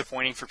incredibly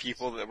disappointing for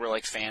people that were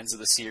like fans of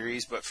the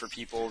series, but for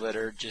people that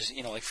are just,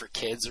 like for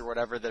kids or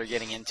whatever that are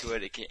getting into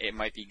it, it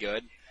might be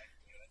good.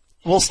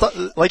 Well,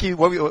 like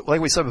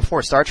we said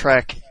before, Star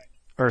Trek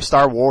or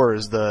Star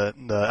Wars, the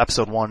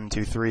episode 1,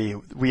 2, 3,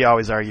 we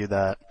always argue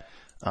that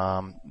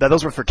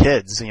those were for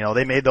kids.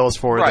 They made those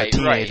for the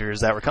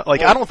teenagers that were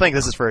I don't think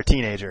this is for a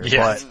teenager,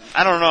 but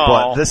I don't know.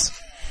 But this.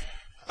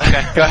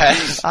 Okay, go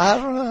ahead. I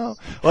don't know.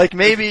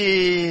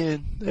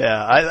 Maybe,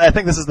 yeah, I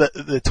think this is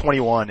the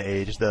 21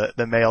 age,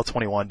 the male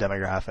 21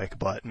 demographic,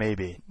 but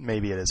maybe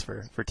it is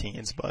for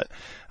teens, but,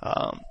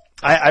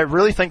 I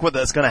really think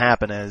what's gonna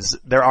happen is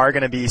there are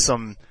gonna be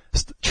some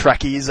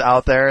Trekkies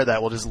out there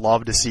that will just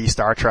love to see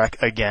Star Trek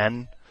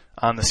again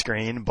on the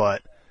screen,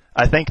 but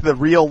I think the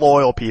real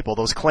loyal people,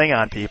 those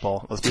Klingon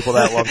people, those people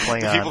that love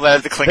Klingon, the people that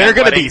have the Klingon they're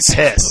going to be weddings.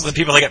 pissed. The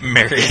people that get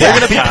married. They're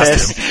going to be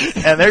pissed,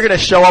 and they're going to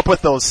show up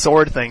with those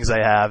sword things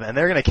they have, and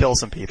they're going to kill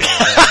some people.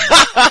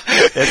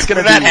 It's going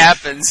to when that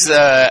happens,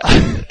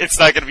 it's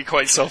not going to be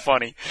quite so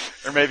funny,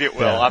 or maybe it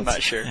will. Yeah, I'm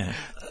not sure. Yeah.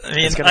 I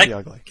mean, it's going to be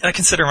ugly. I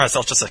consider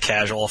myself just a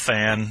casual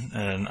fan,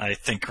 and I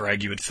think,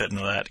 Greg, you would fit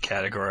into that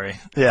category.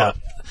 Yeah.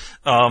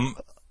 But,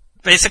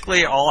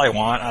 basically, all I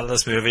want out of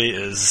this movie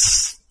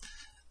is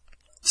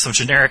some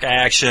generic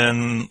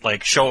action,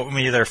 show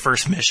me their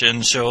first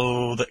mission,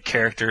 show the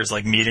characters,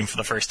 meeting for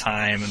the first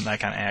time, and that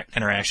kind of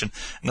interaction.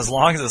 And as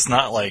long as it's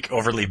not,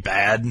 overly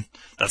bad,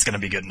 that's gonna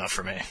be good enough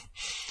for me.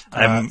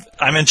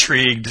 I'm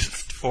intrigued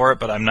for it,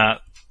 but I'm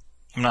not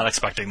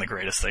expecting the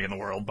greatest thing in the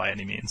world by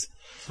any means.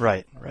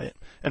 Right.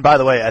 And by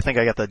the way, I think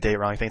I got the date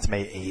wrong. I think it's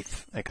May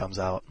 8th it comes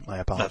out. My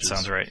apologies. That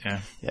sounds right, yeah.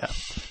 Yeah.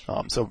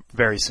 So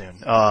very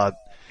soon. I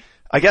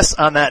guess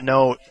on that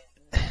note,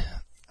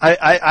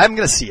 I'm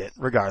going to see it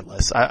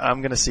regardless.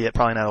 I'm going to see it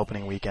probably not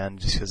opening weekend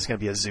just because it's going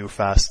to be a zoo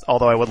fest.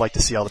 Although I would like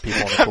to see all the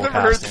people in the cool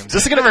costumes.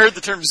 I've never heard the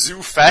term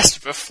zoo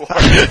fest before.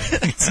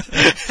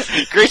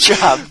 Great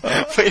job.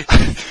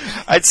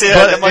 I'd say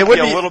that might be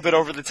a little bit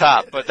over the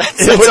top, but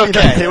that's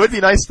okay. It would be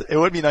nice. It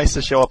would be nice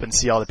to show up and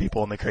see all the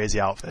people in the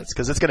crazy outfits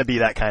because it's going to be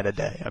that kind of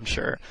day, I'm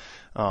sure.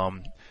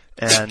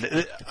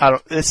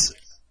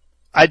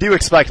 I do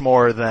expect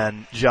more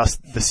than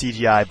just the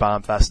CGI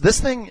bomb fest. This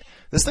thing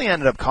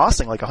ended up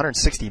costing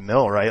 $160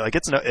 million, right?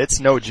 It's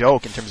no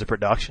joke in terms of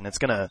production. It's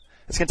gonna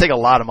take a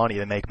lot of money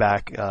to make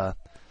back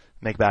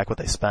what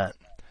they spent.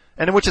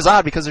 And which is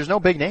odd because there's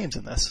no big names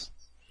in this.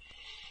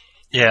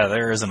 Yeah,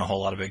 there isn't a whole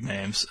lot of big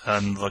names.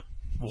 And the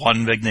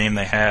one big name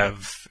they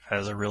have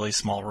has a really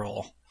small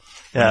role.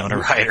 Yeah. A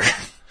writer.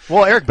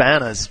 Well, Eric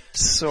Bana's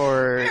he's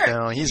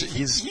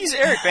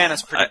Eric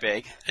Bana's pretty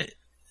big.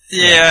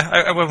 Yeah,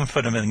 I wouldn't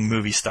put him in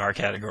movie star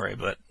category,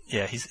 but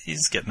yeah,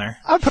 he's getting there.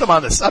 I'd put him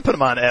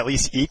on at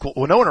least equal.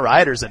 Well, Winona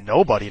Ryder's a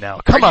nobody now.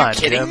 Come on, Are you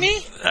kidding Jim.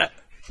 me?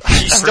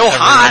 She's still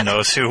hot.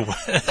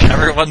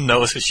 Everyone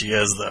knows who she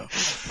is, though.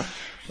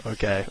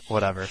 Okay,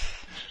 whatever.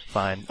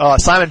 Fine.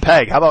 Simon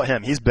Pegg, how about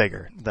him? He's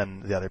bigger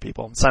than the other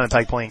people. Simon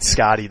Pegg playing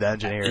Scotty, the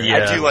engineer.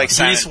 Yeah, I do like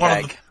Simon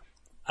Pegg.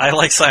 I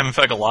like Simon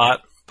Pegg a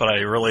lot, but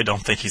I really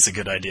don't think he's a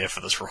good idea for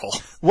this role.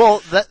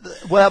 Well,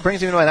 that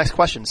brings me to my next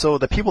question. So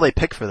the people they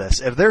pick for this,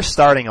 if they're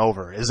starting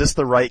over, is this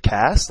the right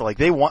cast? Like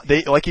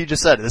you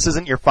just said, this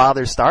isn't your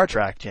father's Star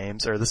Trek,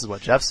 James, or this is what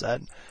Jeff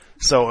said.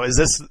 So is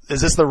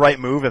this the right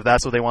move if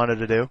that's what they wanted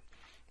to do?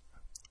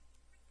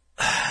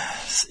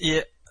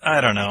 Yeah,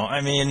 I don't know.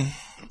 I mean,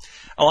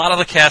 a lot of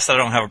the cast I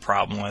don't have a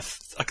problem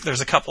with.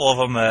 There's a couple of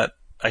them that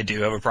I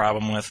do have a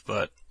problem with,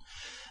 but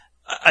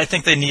I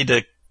think they need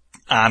to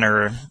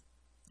honor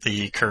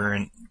the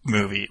current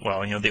movie,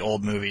 the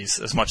old movies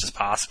as much as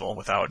possible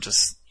without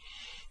just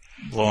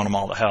blowing them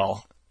all to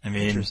hell. I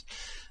mean,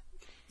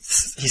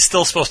 he's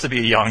still supposed to be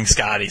a young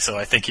Scotty, so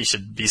I think he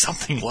should be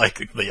something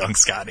like the young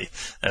Scotty.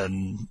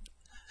 And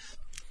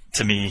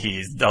to me,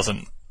 he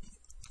doesn't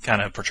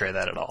kind of portray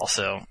that at all.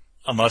 So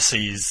unless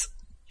he's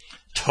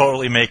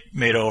totally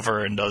made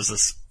over and does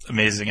this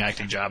amazing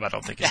acting job, I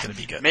don't think he's going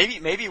to be good.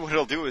 Maybe what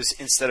he'll do is,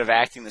 instead of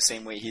acting the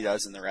same way he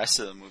does in the rest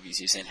of the movies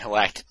he's in, he'll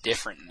act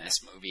different in this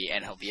movie,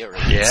 and he'll be a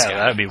really good Scotty.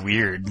 That'd be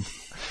weird.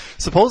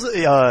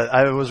 Supposedly,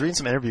 I was reading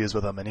some interviews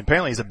with him, and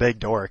apparently he's a big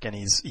dork, and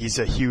he's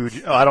a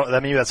huge.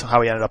 Maybe that's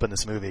how he ended up in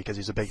this movie because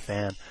he's a big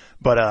fan.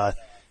 But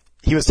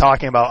he was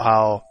talking about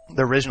how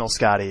the original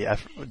Scotty.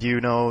 Do you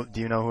know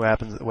who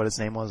happens? What his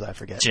name was? I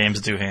forget. James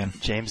Doohan.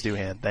 James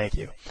Doohan. Thank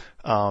you.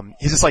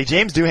 He's just like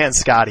James Doohan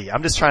Scotty.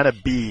 I'm just trying to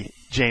be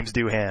James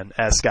Doohan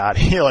as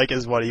Scotty, like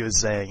is what he was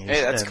saying.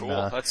 Hey, that's cool.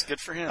 That's good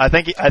for him. I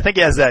think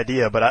he has the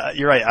idea, but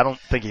you're right. I don't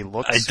think he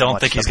looks. I don't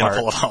think he's going to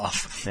pull it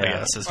off. Yeah. I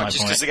guess is my just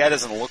point. because the guy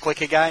doesn't look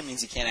like a guy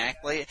means he can't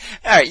act like it.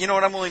 All right, you know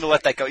what? I'm willing to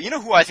let that go. You know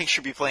who I think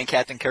should be playing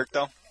Captain Kirk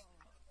though?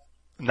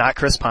 Not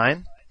Chris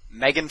Pine.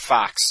 Megan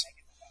Fox.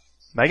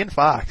 Megan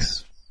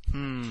Fox.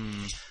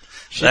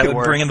 That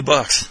would bring in the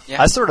bucks.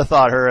 Yeah. I sort of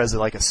thought her as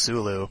like a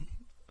Sulu.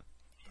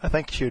 I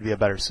think she would be a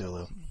better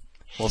Sulu.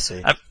 We'll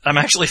see. I'm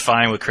actually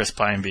fine with Chris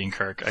Pine being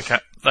Kirk.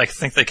 I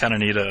think they kind of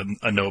need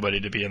a nobody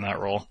to be in that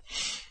role.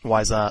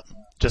 Why is that?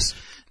 Just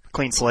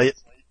clean slate?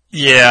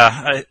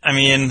 Yeah, I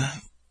mean,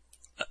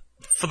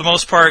 for the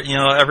most part, you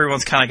know,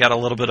 everyone's kind of got a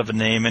little bit of a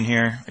name in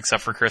here,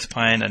 except for Chris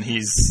Pine, and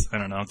he's, I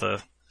don't know,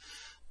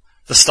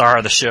 the star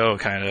of the show,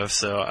 kind of.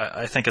 So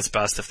I think it's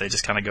best if they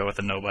just kind of go with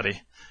a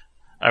nobody.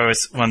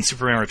 When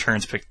Superman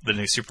Returns picked the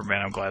new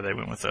Superman, I'm glad they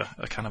went with a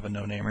kind of a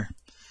no-namer.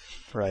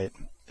 Right.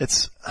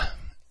 It's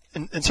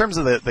in terms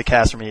of the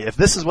cast for me, if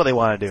this is what they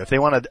want to do, if they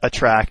want to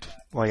attract,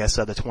 like I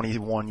said, the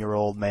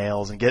 21-year-old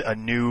males and get a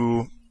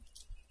new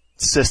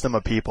system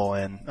of people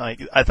in,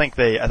 I think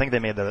they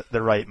made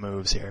the right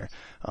moves here.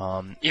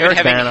 Even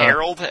having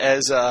Harold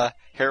as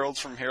Harold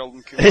from Harold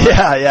and Kumar.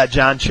 Yeah,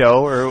 John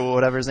Cho or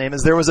whatever his name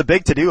is. There was a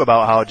big to-do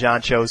about how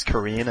John Cho's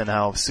Korean and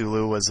how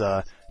Sulu was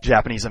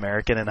Japanese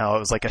American and how it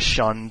was like a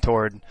shun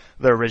toward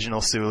the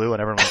original Sulu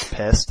and everyone was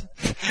pissed.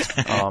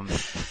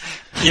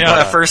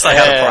 At first I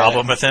had a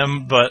problem with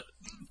him, but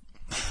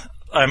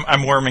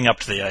I'm warming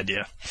up to the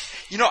idea.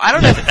 You know, I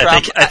don't have a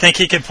problem. I think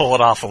he can pull it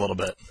off a little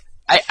bit.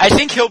 I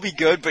think he'll be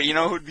good, but you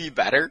know who'd be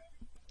better?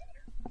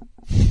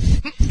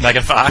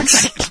 Megan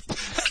Fox.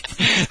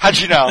 How'd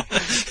you know?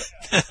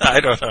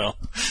 I don't know.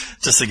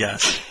 Just a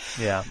guess.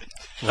 Yeah.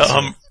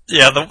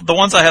 The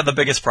ones I had the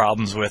biggest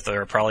problems with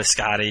are probably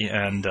Scotty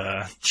and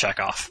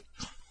Chekhov.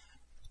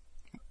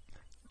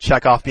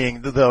 Chekhov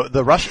being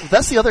the Russian.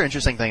 That's the other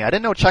interesting thing. I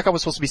didn't know Chekhov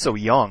was supposed to be so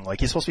young.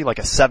 Like he's supposed to be like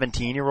a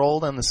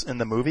 17-year-old in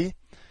the movie.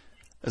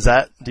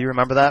 Do you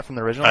remember that from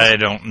the original? I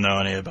don't know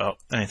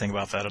anything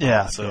about that at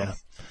all. So. Yeah.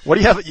 What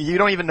do you have? You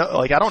don't even know.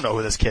 Like I don't know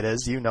who this kid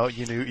is. Do you know?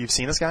 You've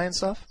seen this guy and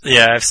stuff?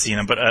 Yeah, I've seen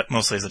him, but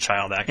mostly as a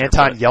child actor.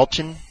 Anton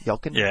Yelchin.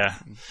 Yeah,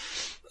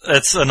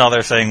 it's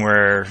another thing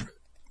where.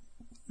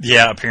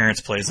 Yeah, appearance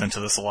plays into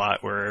this a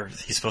lot, where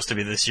he's supposed to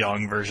be this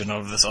young version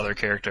of this other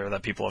character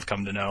that people have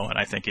come to know, and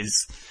I think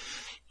he's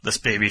this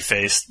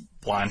baby-faced,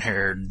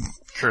 blonde-haired,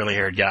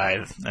 curly-haired guy,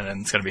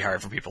 and it's going to be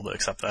hard for people to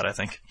accept that, I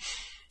think.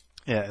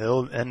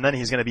 Yeah, and then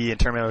he's going to be in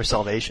Terminator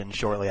Salvation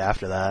shortly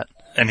after that.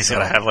 And he's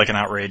going to have like an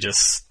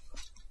outrageous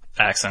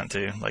accent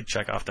too, like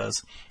Chekhov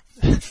does.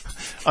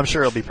 I'm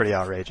sure it'll be pretty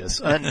outrageous.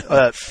 And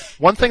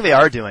one thing they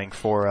are doing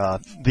for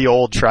the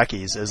old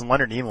Trekkies is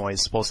Leonard Nimoy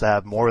is supposed to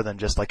have more than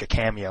just like a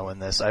cameo in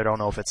this. I don't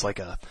know if it's like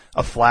a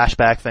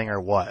flashback thing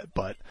or what,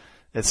 but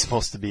it's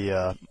supposed to be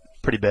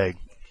pretty big.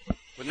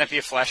 Wouldn't that be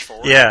a flash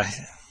forward? Yeah.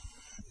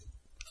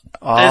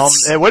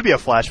 It would be a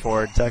flash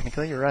forward,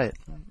 technically. You're right.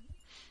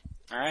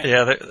 All right.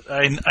 Yeah,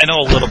 I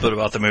know a little bit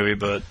about the movie,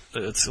 but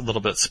it's a little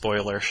bit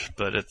spoilerish.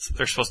 But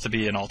there's supposed to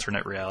be an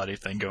alternate reality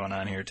thing going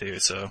on here too,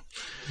 so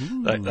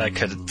that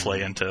could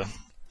play into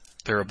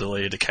their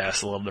ability to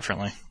cast a little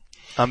differently.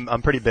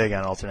 I'm pretty big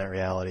on alternate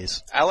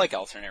realities. I like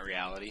alternate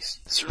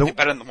realities. It's certainly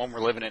better than the one we're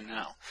living in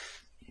now.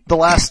 The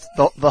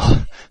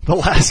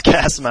last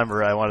cast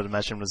member I wanted to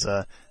mention was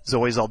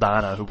Zoe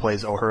Saldana, who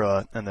plays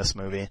Uhura in this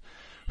movie.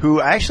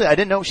 Who actually I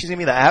didn't know she's gonna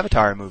be in the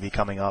Avatar movie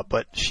coming up,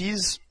 but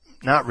she's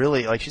not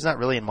really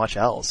in much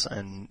else,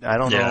 and I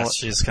don't know. Yeah,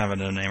 she's kind of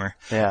a no-namer.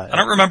 Yeah. I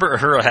don't remember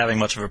her having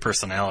much of a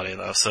personality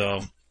though,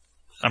 so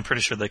I'm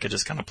pretty sure they could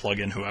just kind of plug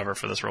in whoever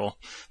for this role.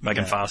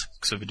 Megan Fox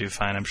would do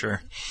fine, I'm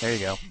sure. There you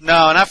go.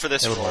 No, not for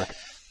this role. It would work.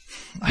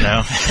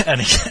 No,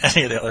 any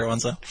of the other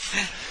ones though.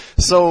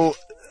 So,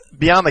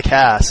 beyond the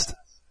cast,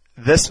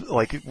 this,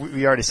 like,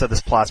 we already said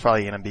this plot's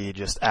probably gonna be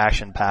just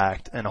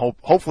action-packed, and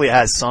hopefully it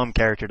has some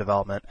character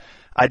development.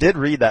 I did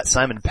read that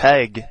Simon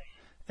Pegg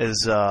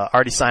is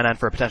already signed on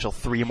for a potential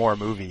 3 more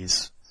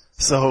movies.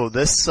 So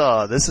this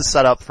is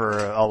set up for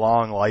a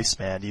long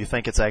lifespan. Do you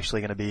think it's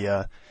actually gonna be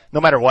no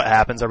matter what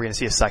happens, are we gonna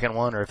see a second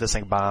one, or if this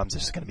thing bombs,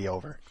 it's just gonna be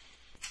over?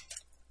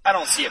 I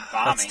don't see it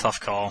bombing. That's a tough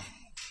call.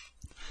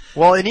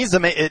 Well, it needs to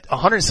make it.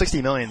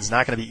 160 million is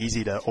not going to be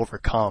easy to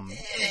overcome.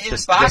 In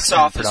box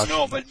office,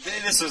 no, but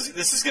this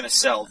is going to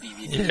sell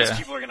DVDs. Yeah.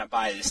 People are going to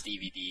buy this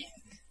DVD.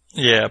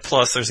 Yeah.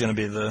 Plus, there's going to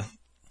be the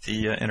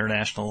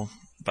international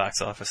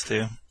box office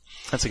too.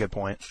 That's a good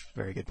point.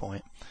 Very good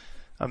point.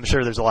 I'm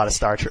sure there's a lot of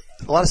Star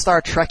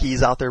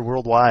Trekkies out there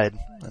worldwide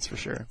That's for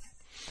sure.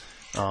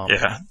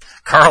 Yeah.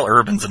 Carl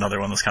Urban's another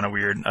one that's kind of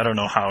weird. I don't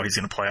know how he's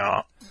going to play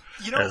out.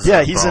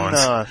 Yeah, he's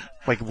Bronze.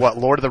 In,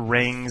 Lord of the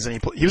Rings, and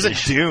he was in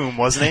Doom,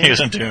 wasn't he? He was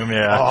in Doom,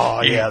 yeah.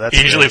 Oh, yeah, that's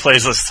He usually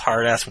plays this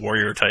hard-ass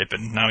warrior type,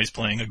 and now he's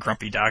playing a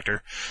grumpy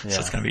doctor, yeah. so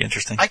it's going to be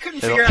interesting. I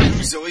couldn't figure out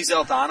who Zoe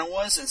Saldana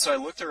was, and so I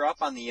looked her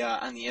up on the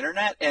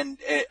internet, and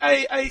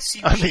I see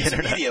who she is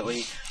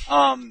immediately.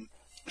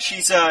 She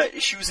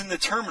was in The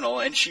Terminal,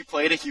 and she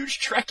played a huge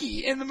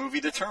Trekkie in the movie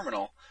The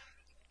Terminal.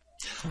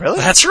 Really?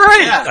 That's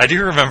right. Yeah. I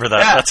do remember that.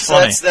 Yeah, that's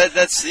funny.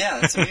 That's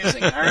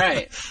amusing. All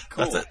right,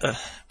 cool.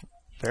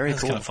 Very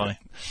That's cool. kind of funny.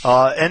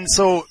 And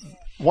so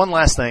one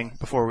last thing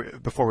before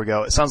we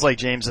go. It sounds like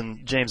James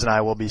and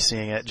I will be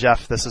seeing it.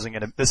 Jeff, this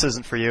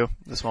isn't for you.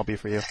 This won't be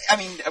for you. I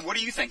mean, what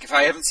do you think? If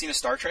I haven't seen a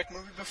Star Trek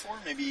movie before,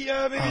 maybe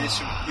this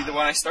should be the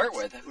one I start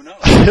with. Who knows?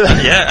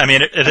 Yeah, I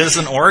mean, it is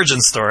an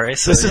origin story.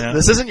 So,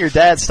 this isn't your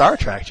dad's Star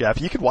Trek,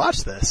 Jeff. You could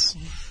watch this.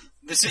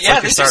 This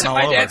isn't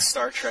my dad's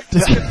Star Trek.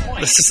 That's a good point.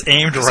 This is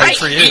aimed right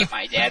for you. I hate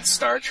my dad's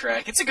Star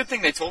Trek. It's a good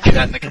thing they told me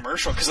that in the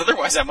commercial, because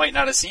otherwise I might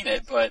not have seen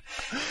it, but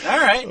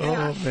alright.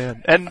 Yeah. Oh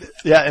man. And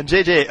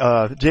J.J.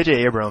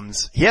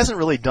 Abrams, he hasn't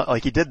really done,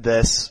 he did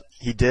this,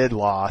 he did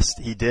Lost,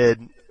 he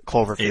did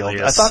Cloverfield.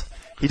 Alias. I thought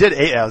he did,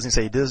 I was gonna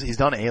say, he's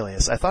done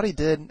Alias. I thought he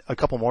did a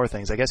couple more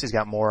things. I guess he's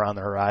got more on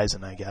the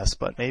horizon, I guess,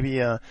 but maybe,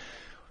 if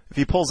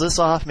he pulls this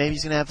off, maybe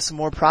he's gonna have some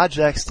more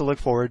projects to look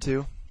forward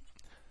to.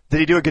 Did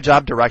he do a good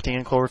job directing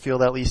in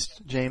Cloverfield, at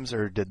least, James,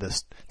 or did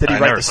he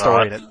write the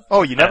story in it?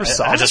 Oh, you never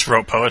saw it? I just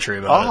wrote poetry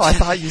about it. Oh, I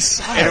thought you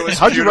saw it. It was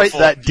How'd you write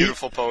that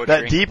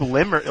deep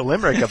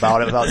limerick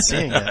about it without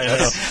seeing it?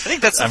 I think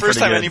that's the first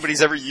time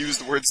anybody's ever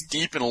used the words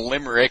deep and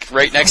limerick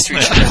right next to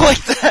each other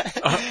like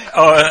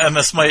that. And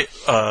this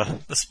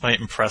might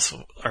impress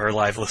our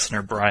live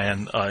listener,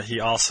 Brian. He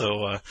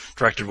also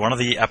directed one of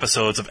the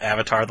episodes of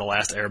Avatar: The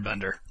Last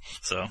Airbender.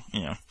 So,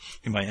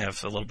 he might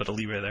have a little bit of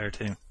leeway there,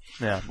 too.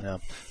 Yeah.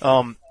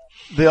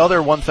 The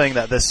other one thing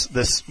that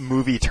this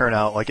movie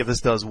turnout, if this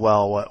does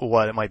well,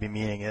 what it might be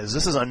meaning is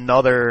this is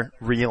another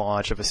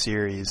relaunch of a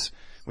series.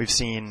 We've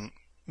seen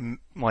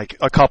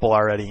a couple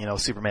already,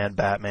 Superman,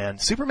 Batman.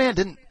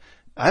 Superman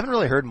I haven't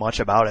really heard much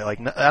about it.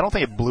 I don't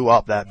think it blew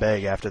up that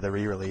big after the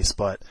re-release,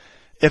 but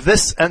if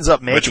this ends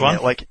up making Which one?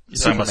 it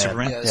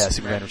Superman? Yeah,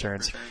 Superman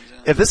Returns.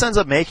 If this ends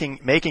up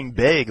making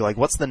big,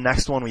 what's the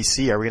next one we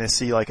see? Are we going to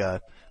see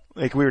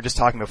like we were just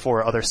talking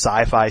before, other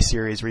sci-fi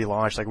series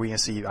relaunched, we're going to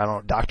see, I don't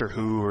know, Doctor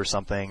Who or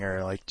something,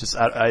 or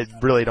I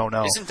really don't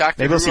know. Isn't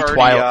Doctor Maybe Who see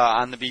already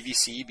on the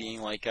BBC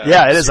being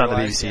yeah, it is on the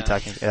BBC,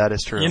 technically. Yeah, that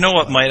is true. You know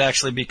what might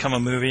actually become a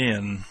movie,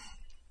 and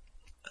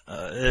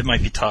it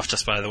might be tough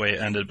just by the way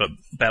it ended, but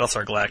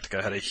Battlestar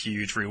Galactica had a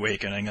huge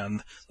reawakening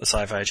on the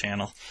Sci-Fi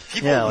Channel.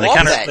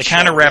 They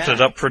kind of wrapped it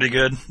up pretty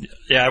good.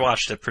 Yeah, I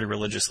watched it pretty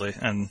religiously,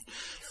 and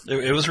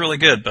it was really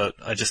good, but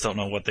I just don't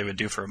know what they would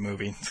do for a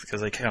movie,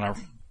 because they kind of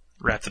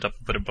wrapped it up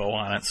and put a bow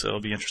on it, so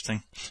it'll be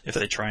interesting if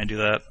they try and do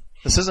that.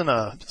 This isn't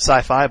a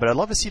sci-fi, but I'd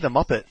love to see the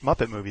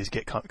Muppet movies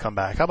come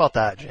back. How about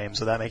that, James?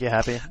 Would that make you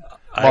happy?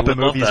 Muppet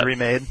movies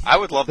remade. I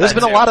would love that.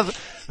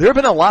 There have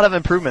been a lot of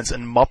improvements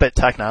in Muppet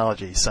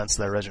technology since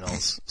the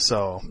originals.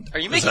 So, are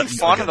you making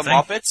fun of the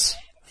Muppets?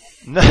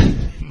 No,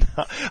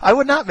 I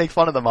would not make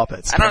fun of the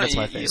Muppets. I don't Kermit's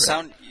know. my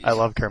favorite. I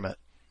love Kermit.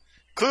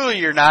 Clearly,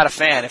 you're not a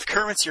fan. If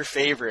Kermit's your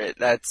favorite,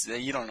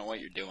 you don't know what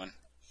you're doing.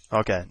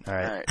 Okay, all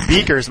right.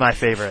 Beaker's my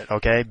favorite.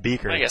 Okay,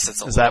 Beaker. I guess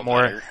it's is that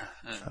more? Better.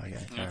 Okay,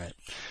 all right.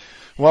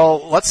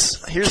 Well,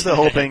 here's the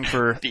hoping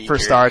for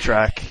Star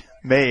Trek.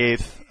 May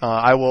 8th.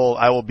 I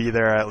will be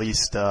there at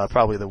least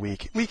probably the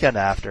weekend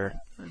after.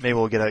 Maybe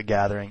we'll get a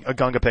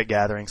Gunga Pit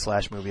gathering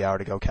 / movie hour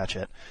to go catch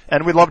it.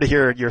 And we'd love to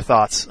hear your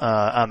thoughts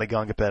on the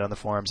Gunga Pit on the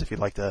forums if you'd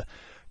like to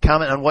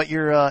comment on what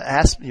your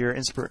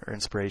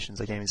inspirations,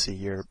 I can't even see,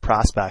 your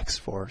prospects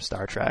for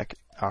Star Trek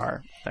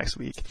are next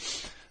week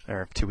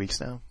or 2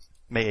 weeks now.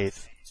 May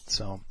 8th.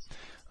 So,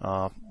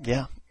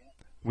 yeah.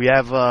 We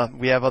have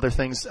other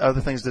things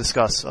to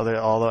discuss.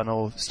 Although I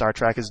know Star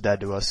Trek is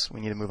dead to us,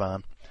 we need to move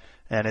on.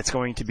 And it's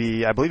going to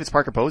be, I believe it's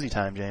Parker Posey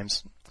time,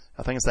 James.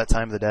 I think it's that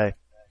time of the day.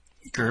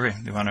 Groovy.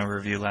 Do you want to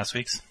review last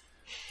week's?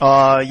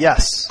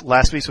 Yes.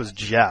 Last week's was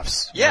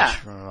Jeff's. Yeah.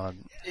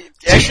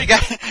 Actually,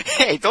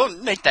 hey,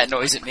 don't make that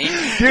noise at me.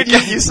 Dude,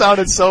 you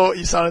sounded so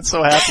happy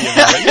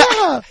about it.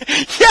 Yeah.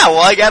 Yeah,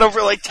 well, I got over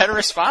 10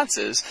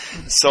 responses.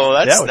 So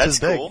that's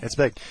big. cool. It's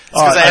big.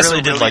 I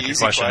really did like your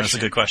question. That's a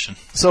good question.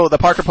 So the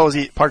Parker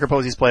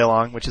Posey's play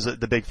along, which is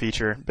the big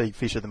feature of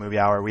the movie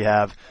hour. We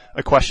have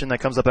a question that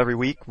comes up every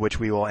week, which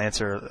we will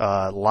answer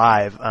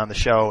live on the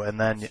show, and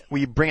then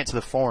we bring it to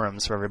the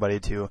forums for everybody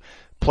to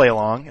play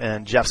along.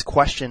 And Jeff's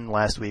question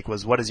last week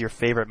was, what is your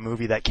favorite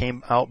movie that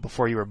came out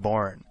before you were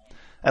born?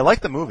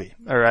 like the movie,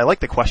 or I like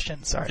the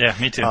question. Sorry. Yeah,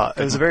 me too.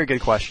 It was a very good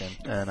question,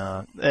 and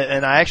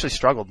I actually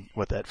struggled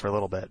with it for a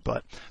little bit.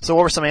 But so,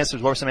 what were some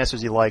answers? What were some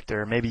answers you liked,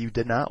 or maybe you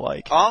did not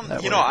like?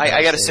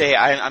 I got to say,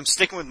 I'm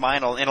sticking with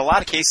mine. In a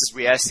lot of cases,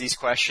 we ask these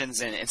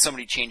questions, and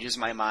somebody changes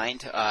my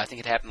mind. I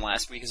think it happened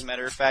last week, as a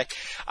matter of fact.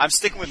 I'm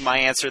sticking with my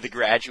answer, The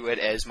Graduate,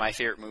 as my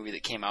favorite movie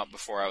that came out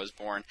before I was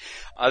born.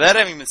 That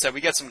having been said, we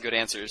got some good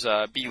answers.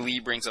 B. Lee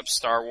brings up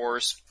Star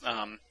Wars.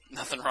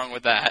 Nothing wrong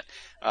with that.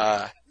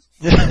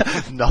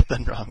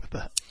 Nothing wrong with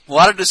that. A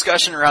lot of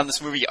discussion around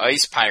this movie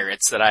Ice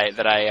Pirates that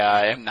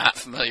I am not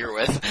familiar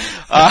with.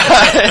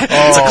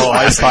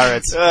 Ice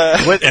Pirates.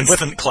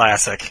 Instant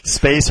classic.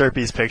 Space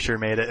Herpes picture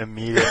made it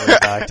immediately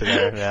back to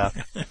there, yeah.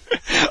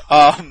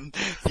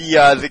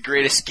 The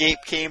Great Escape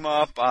came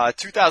up.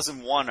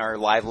 2001, our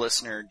live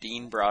listener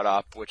Dean brought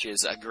up, which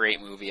is a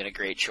great movie and a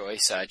great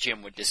choice.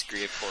 Jim would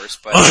disagree, of course,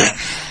 but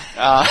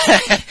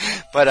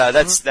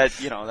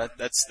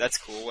that's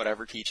cool.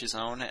 Whatever, teach his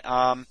own.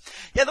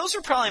 Those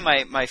are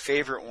probably my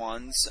favorite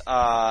ones.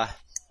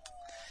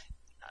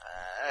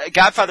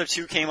 Godfather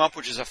 2 came up,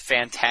 which is a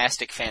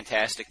fantastic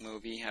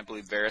movie. I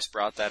believe Varys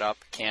brought that up.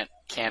 Can't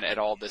at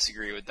all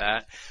disagree with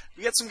that.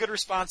 We got some good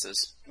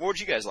responses. What would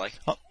you guys like?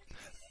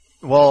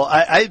 Well,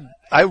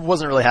 I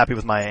wasn't really happy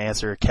with my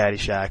answer,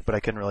 Caddyshack, but I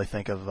couldn't really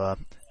think of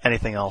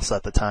anything else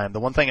at the time. The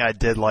one thing I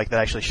did like that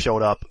actually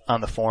showed up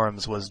on the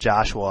forums was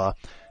Joshua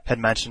had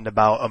mentioned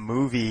about a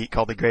movie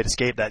called The Great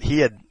Escape that he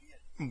had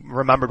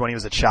remembered when he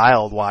was a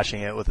child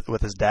watching it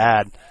with his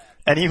dad.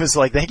 And he was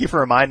like, thank you for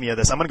reminding me of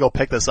this. I'm going to go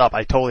pick this up.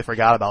 I totally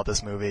forgot about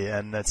this movie.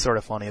 And it's sort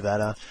of funny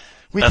that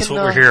that's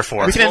what we're here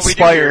for. We can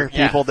inspire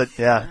people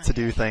to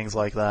do things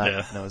like that.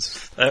 Yeah. And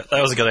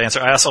that was a good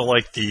answer. I also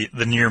like the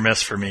near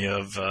miss for me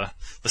of The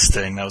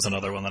Sting. That was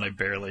another one that I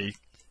barely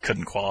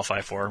couldn't qualify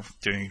for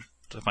due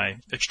to my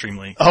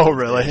extremely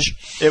really?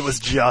 age. It was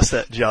just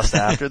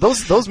after.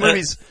 Those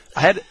movies, I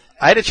had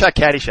to check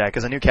Caddyshack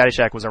because I knew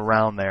Caddyshack was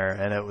around there,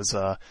 and it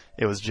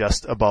was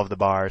just above the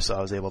bar, so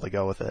I was able to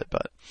go with it.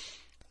 But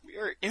we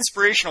were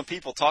inspirational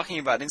people talking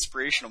about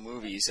inspirational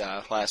movies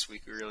last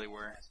week. We really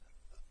were.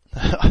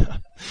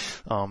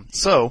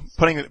 So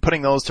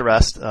putting those to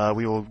rest,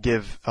 we will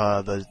give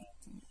the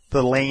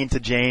lane to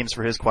James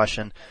for his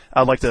question.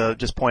 I'd like to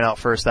just point out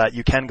first that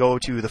you can go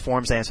to the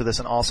forums to answer this,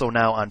 and also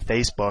now on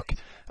Facebook,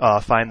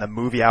 find the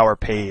Movie Hour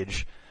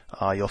page.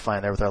 You'll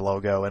find there with our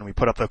logo, and we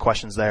put up the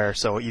questions there,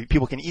 so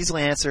people can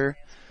easily answer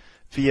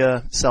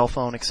via cell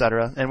phone,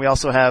 etc. And we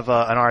also have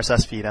an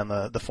RSS feed on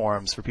the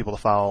forums for people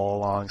to follow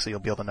along, so you'll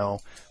be able to know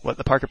what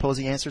the Parker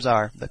Posey answers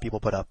are that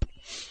people put up.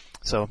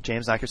 So,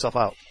 James, knock yourself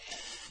out.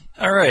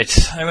 All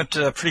right, I went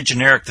pretty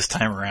generic this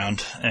time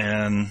around,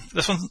 and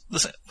this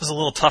was a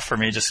little tough for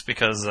me just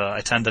because I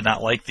tend to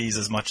not like these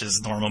as much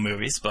as normal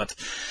movies. But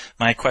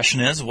my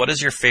question is, what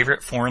is your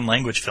favorite foreign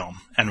language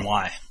film, and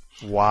why?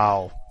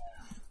 Wow.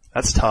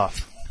 That's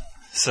tough.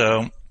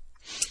 So,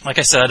 like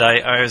I said,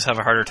 I always have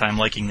a harder time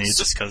liking these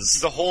just because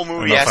the whole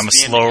movie if I'm a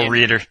slow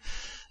reader.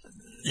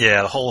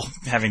 Yeah, the whole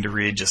having to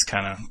read just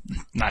kind of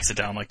knocks it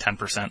down like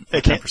 10%.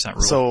 10%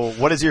 rule. So,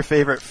 what is your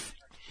favorite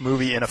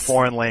movie in a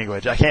foreign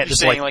language? I can't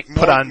just like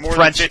put on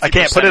French. I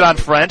can't put it on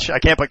French. I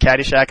can't put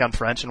Caddyshack on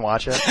French and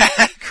watch it.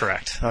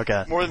 Correct.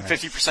 Okay. More than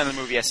 50% of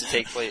the movie has to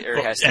take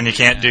place, and you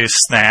can't do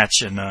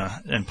Snatch and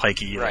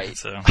Pikey either. Right.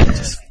 So,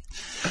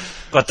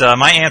 but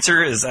my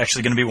answer is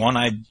actually going to be one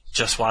I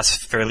just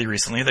watched fairly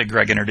recently that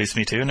Greg introduced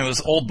me to, and it was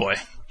Old Boy.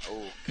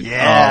 Oh,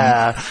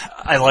 yeah.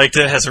 I liked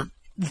it. It has a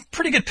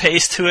pretty good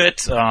pace to it.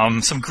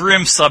 Some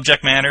grim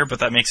subject matter, but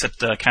that makes it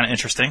kind of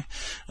interesting.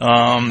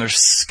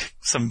 There's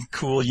some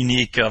cool,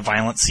 unique,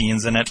 violent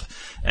scenes in it,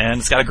 and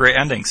it's got a great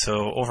ending.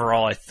 So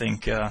overall, I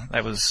think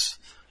that was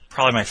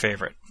probably my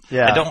favorite.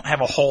 Yeah. I don't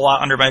have a whole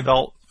lot under my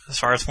belt as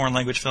far as foreign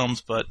language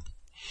films, but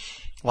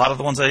a lot of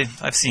the ones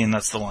I've seen,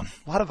 that's the one.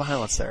 A lot of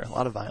violence there. A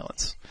lot of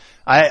violence.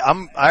 I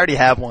already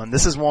have one.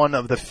 This is one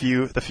of the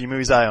few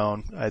movies I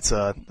own. It's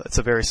a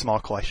very small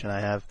collection I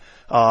have.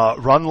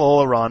 Run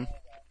Lola Run.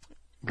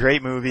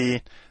 Great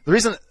movie. The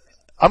reason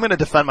I'm going to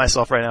defend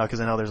myself right now because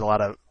I know there's a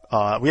lot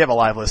of we have a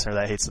live listener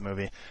that hates the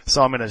movie,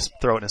 so I'm going to just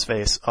throw it in his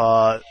face.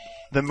 The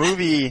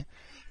movie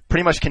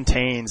pretty much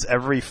contains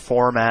every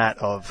format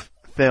of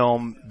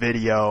film,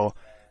 video,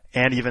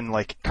 and even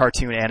like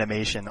cartoon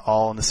animation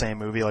all in the same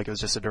movie. Like it was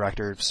just a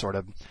director sort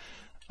of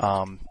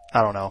I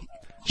don't know,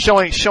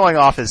 showing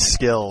off his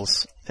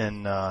skills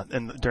in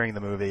during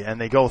the movie,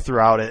 and they go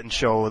throughout it and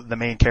show the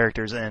main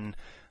characters in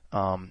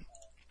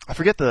I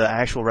forget the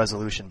actual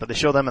resolution, but they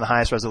show them in the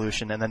highest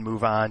resolution and then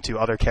move on to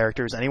other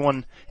characters.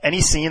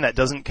 Any scene that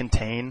doesn't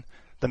contain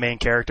the main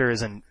character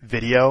is in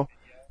video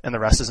and the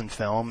rest is in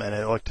film, and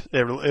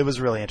it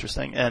was really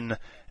interesting. And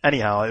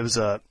anyhow, it was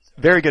a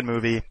very good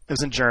movie. It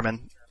was in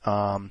German.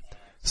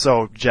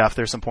 So Jeff,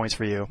 there's some points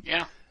for you.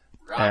 Yeah.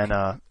 Rock. And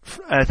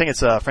I think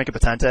it's Franca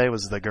Potente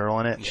was the girl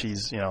in it, and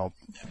she's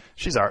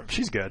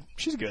good.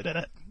 She's good in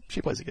it.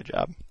 She plays a good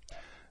job.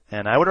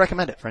 And I would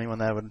recommend it for anyone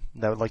that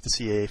would like to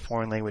see a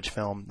foreign language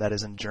film that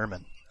is in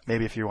German.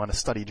 Maybe if you want to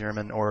study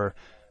German or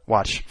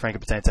watch Franca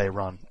Potente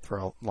run for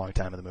a long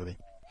time in the movie.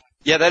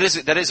 Yeah, that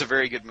is a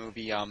very good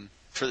movie.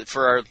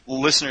 For our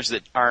listeners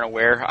that aren't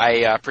aware,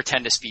 I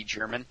pretend to speak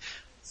German,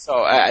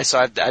 so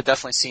I've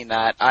definitely seen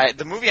that.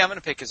 The movie I'm going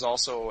to pick is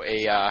also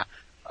a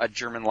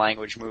German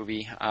language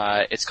movie.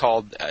 It's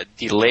called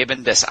Die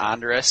Leben des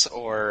Anderes,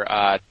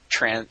 or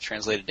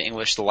translated to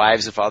English, The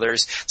Lives of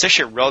Others. It's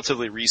actually a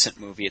relatively recent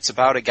movie. It's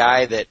about a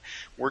guy that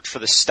worked for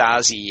the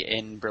Stasi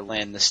in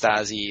Berlin. The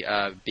Stasi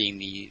being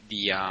the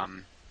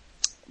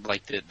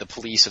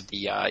police of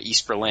the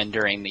East Berlin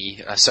during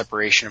the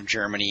separation of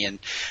Germany, and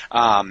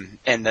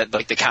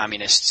the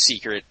communist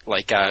secret,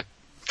 kind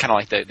of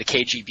like the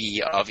KGB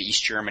of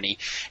East Germany.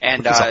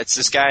 And it's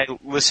this guy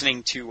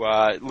listening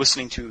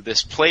to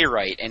this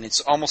playwright, and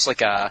it's almost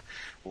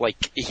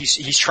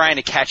he's trying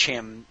to catch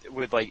him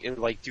with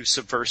do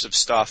subversive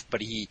stuff, but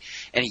he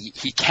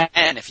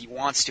can if he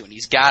wants to, and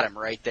he's got him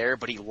right there,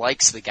 but he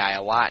likes the guy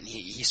a lot, and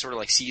he sort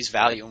of sees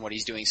value in what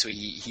he's doing, so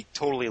he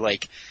totally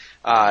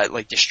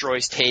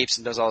destroys tapes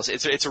and does all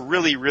this. It's a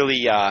really,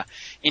 really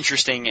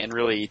interesting and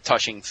really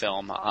touching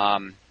film.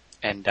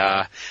 And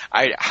I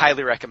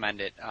highly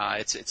recommend it.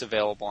 It's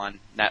available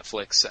on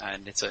Netflix,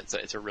 and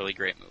it's a really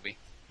great movie.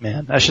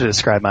 Man, I should have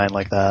described mine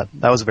like that.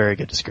 That was a very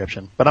good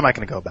description. But I'm not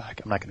going to go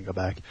back.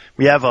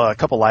 We have a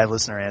couple live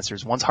listener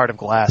answers. One's Heart of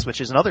Glass,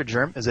 which is another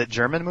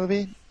German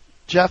movie?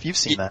 Jeff, you've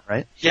seen that,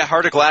 right? Yeah,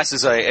 Heart of Glass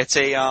is it's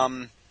a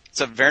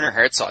Werner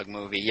Herzog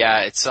movie.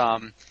 Yeah, it's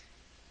a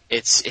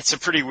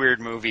pretty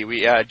weird movie.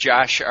 We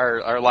Josh,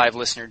 our live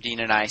listener, Dean,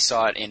 and I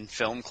saw it in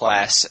film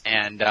class,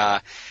 and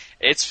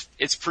it's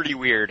pretty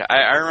weird.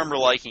 I remember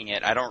liking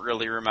it. I don't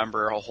really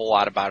remember a whole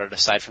lot about it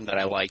aside from that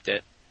I liked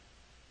it.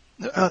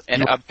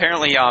 And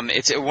apparently,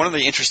 it's one of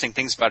the interesting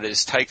things about it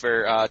is that's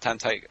the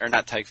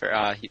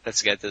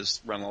guy that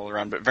does Run Lola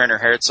Run, but Werner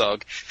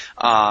Herzog,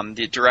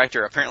 the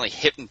director, apparently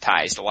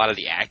hypnotized a lot of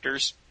the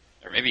actors,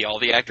 or maybe all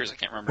the actors. I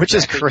can't remember. Which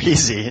exactly. Is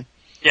crazy.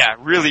 Yeah,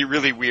 really,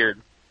 really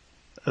weird.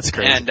 That's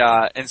crazy.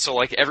 And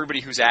so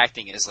everybody who's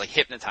acting is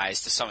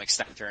hypnotized to some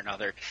extent or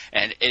another,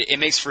 and it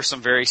makes for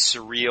some very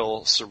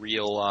surreal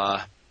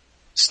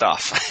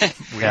stuff.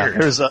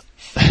 Weird. Yeah,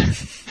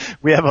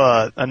 we have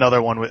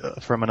another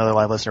one from another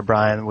live listener,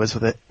 Brian, was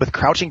with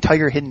Crouching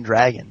Tiger, Hidden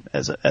Dragon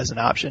as an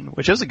option,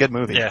 which is a good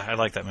movie. Yeah, I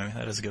like that movie.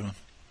 That is a good one.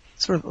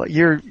 Sort of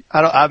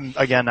I'm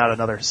again not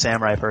another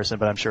samurai person,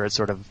 but I'm sure it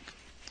sort of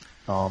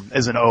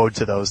is an ode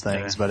to those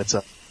things. Yeah.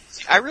 But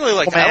I really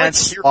like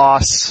romance,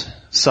 loss,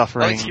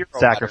 suffering,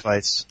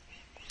 sacrifice.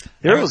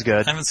 Hero was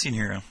good. I haven't seen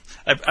Hero.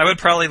 I would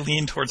probably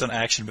lean towards an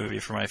action movie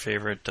for my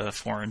favorite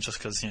foreign, just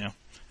because I don't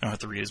have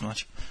to read as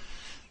much.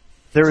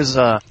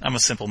 I'm a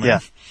simple man. Yeah,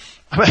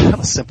 I'm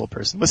a simple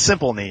person with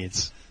simple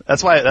needs.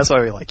 That's why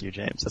we like you,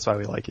 James. That's why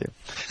we like you.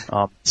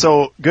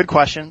 So good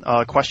question.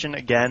 Question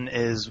again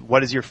is,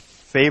 what is your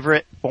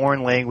favorite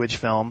foreign language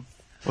film?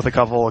 With a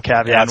couple of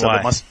caveats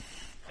of it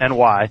and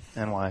why.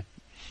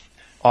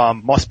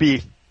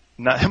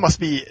 It must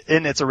be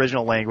in its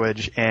original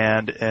language,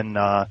 and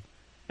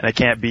it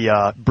can't be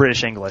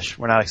British English.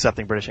 We're not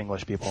accepting British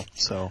English people.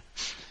 So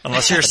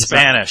unless you're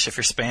Spanish, if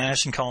you're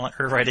Spanish and calling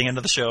or writing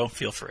into the show,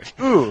 feel free.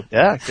 Ooh,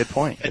 yeah, good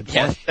point.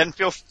 Yeah, then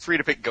feel free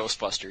to pick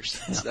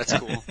Ghostbusters. That's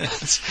cool.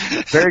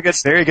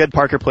 Very good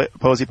Parker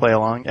Posey play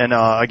along. And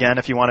again,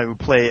 if you want to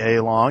play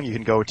along, you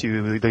can go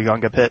to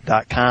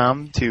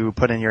theyungapit.com to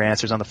put in your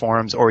answers on the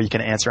forums, or you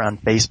can answer on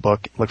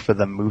Facebook. Look for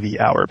the Movie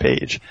Hour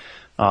page.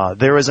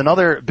 There was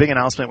another big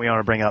announcement we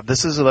want to bring up.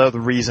 This is the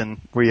reason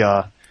we've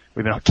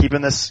been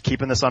keeping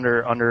this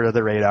under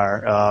the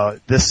radar.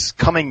 This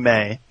coming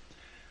May,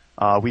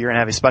 we are going to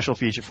have a special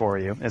feature for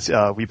you.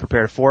 We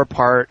prepared a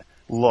 4-part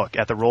look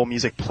at the role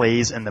music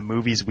plays in the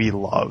movies we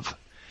love.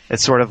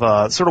 It's sort of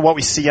what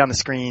we see on the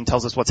screen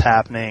tells us what's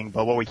happening,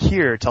 but what we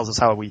hear tells us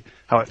how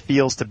it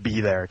feels to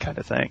be there, kind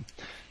of thing.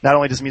 Not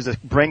only does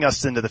music bring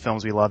us into the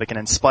films we love, it can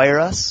inspire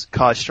us,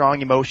 cause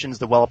strong emotions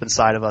to well up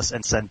inside of us,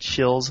 and send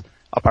chills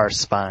up our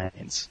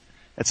spines.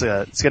 It's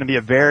going to be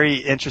a very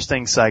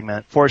interesting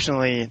segment.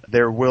 Fortunately,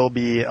 there will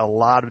be a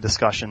lot of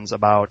discussions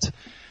about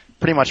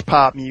pretty much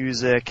pop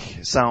music,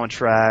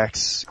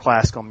 soundtracks,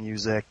 classical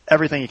music,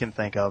 everything you can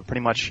think of.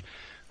 Pretty much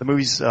the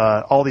movies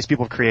all these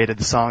people have created,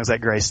 the songs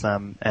that grace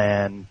them,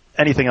 and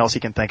anything else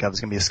you can think of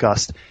is going to be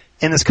discussed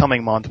in this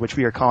coming month, which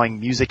we are calling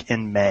Music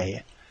in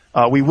May.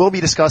 We will be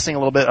discussing a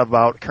little bit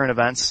about current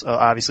events.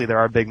 Obviously, there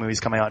are big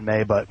movies coming out in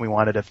May, but we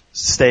wanted to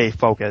stay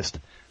focused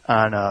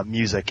on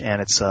music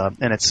and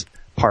its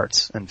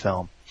parts in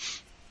film.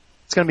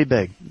 It's going to be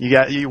big.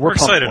 We're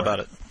excited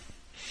about it.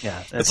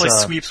 Yeah, it's like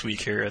Sweeps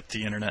Week here at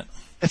the internet.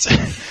 It's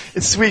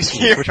Sweeps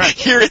Week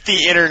here at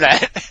the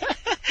internet.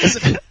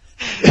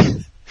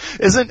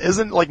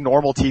 Isn't like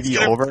normal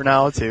TV over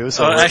now too?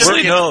 So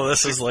actually, no.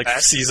 This is like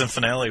season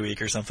finale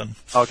week or something.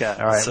 Okay,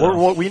 all right. So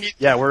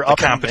we're up.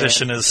 The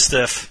competition is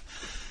stiff.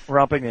 We're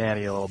upping the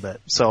ante a little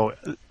bit. So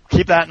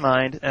keep that in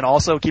mind, and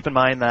also keep in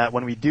mind that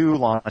when we do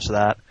launch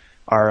that,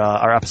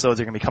 our episodes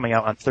are going to be coming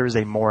out on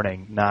Thursday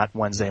morning, not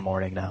Wednesday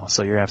morning now.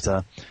 So you're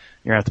gonna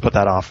have to put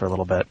that off for a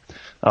little bit.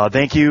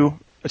 Thank you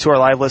to our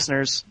live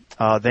listeners.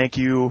 Thank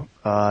you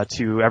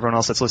to everyone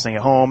else that's listening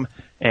at home.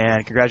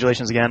 And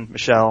congratulations again,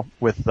 Michelle,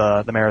 with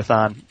the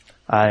marathon.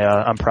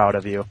 I'm proud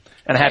of you.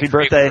 And happy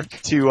birthday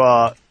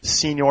to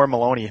Senior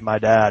Maloney, my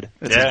dad.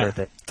 It's his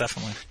birthday.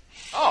 Definitely.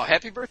 Oh,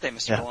 happy birthday,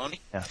 Mr. Maloney.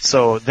 Yeah.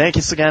 So thank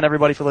you again,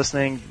 everybody, for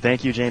listening.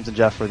 Thank you, James and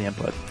Jeff, for the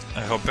input.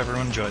 I hope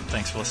everyone enjoyed.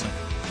 Thanks for listening.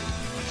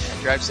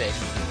 And drive safe.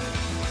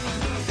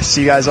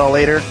 See you guys all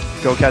later.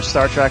 Go catch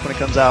Star Trek when it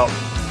comes out.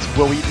 It's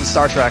Will Wheaton,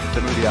 Star Trek,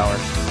 the movie hour.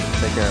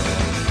 Take care,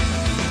 everyone.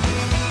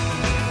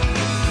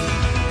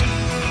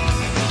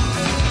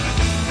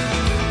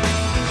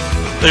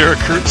 They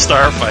recruit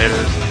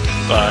starfighters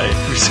by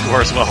who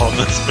scores well in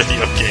this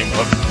video game.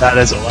 That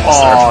is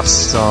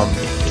awesome.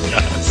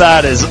 Yes.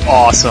 That is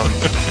awesome.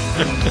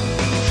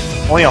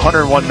 Only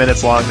 101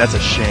 minutes long. That's a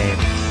shame.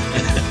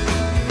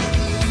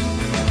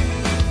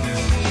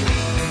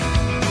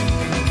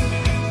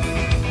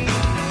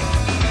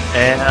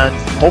 And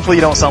hopefully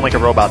you don't sound like a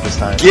robot this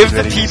time. Give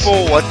the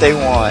people what they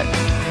want.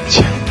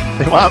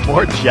 They want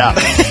more Jeff.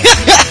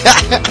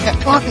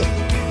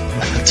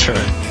 That's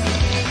right.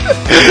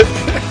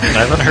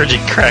 I haven't heard you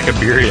crack a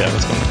beer yet.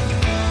 What's going on?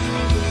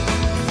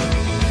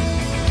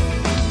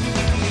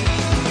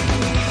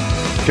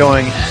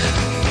 Going.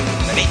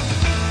 Ready?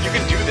 You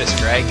can do this,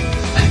 Greg.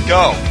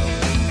 Go.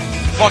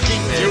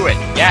 Fucking do it.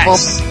 Yes. Well,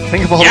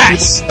 think of all the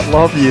people that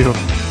love you.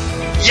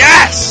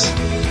 Yes!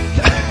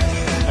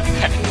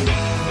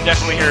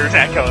 Definitely heard an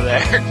echo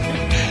there.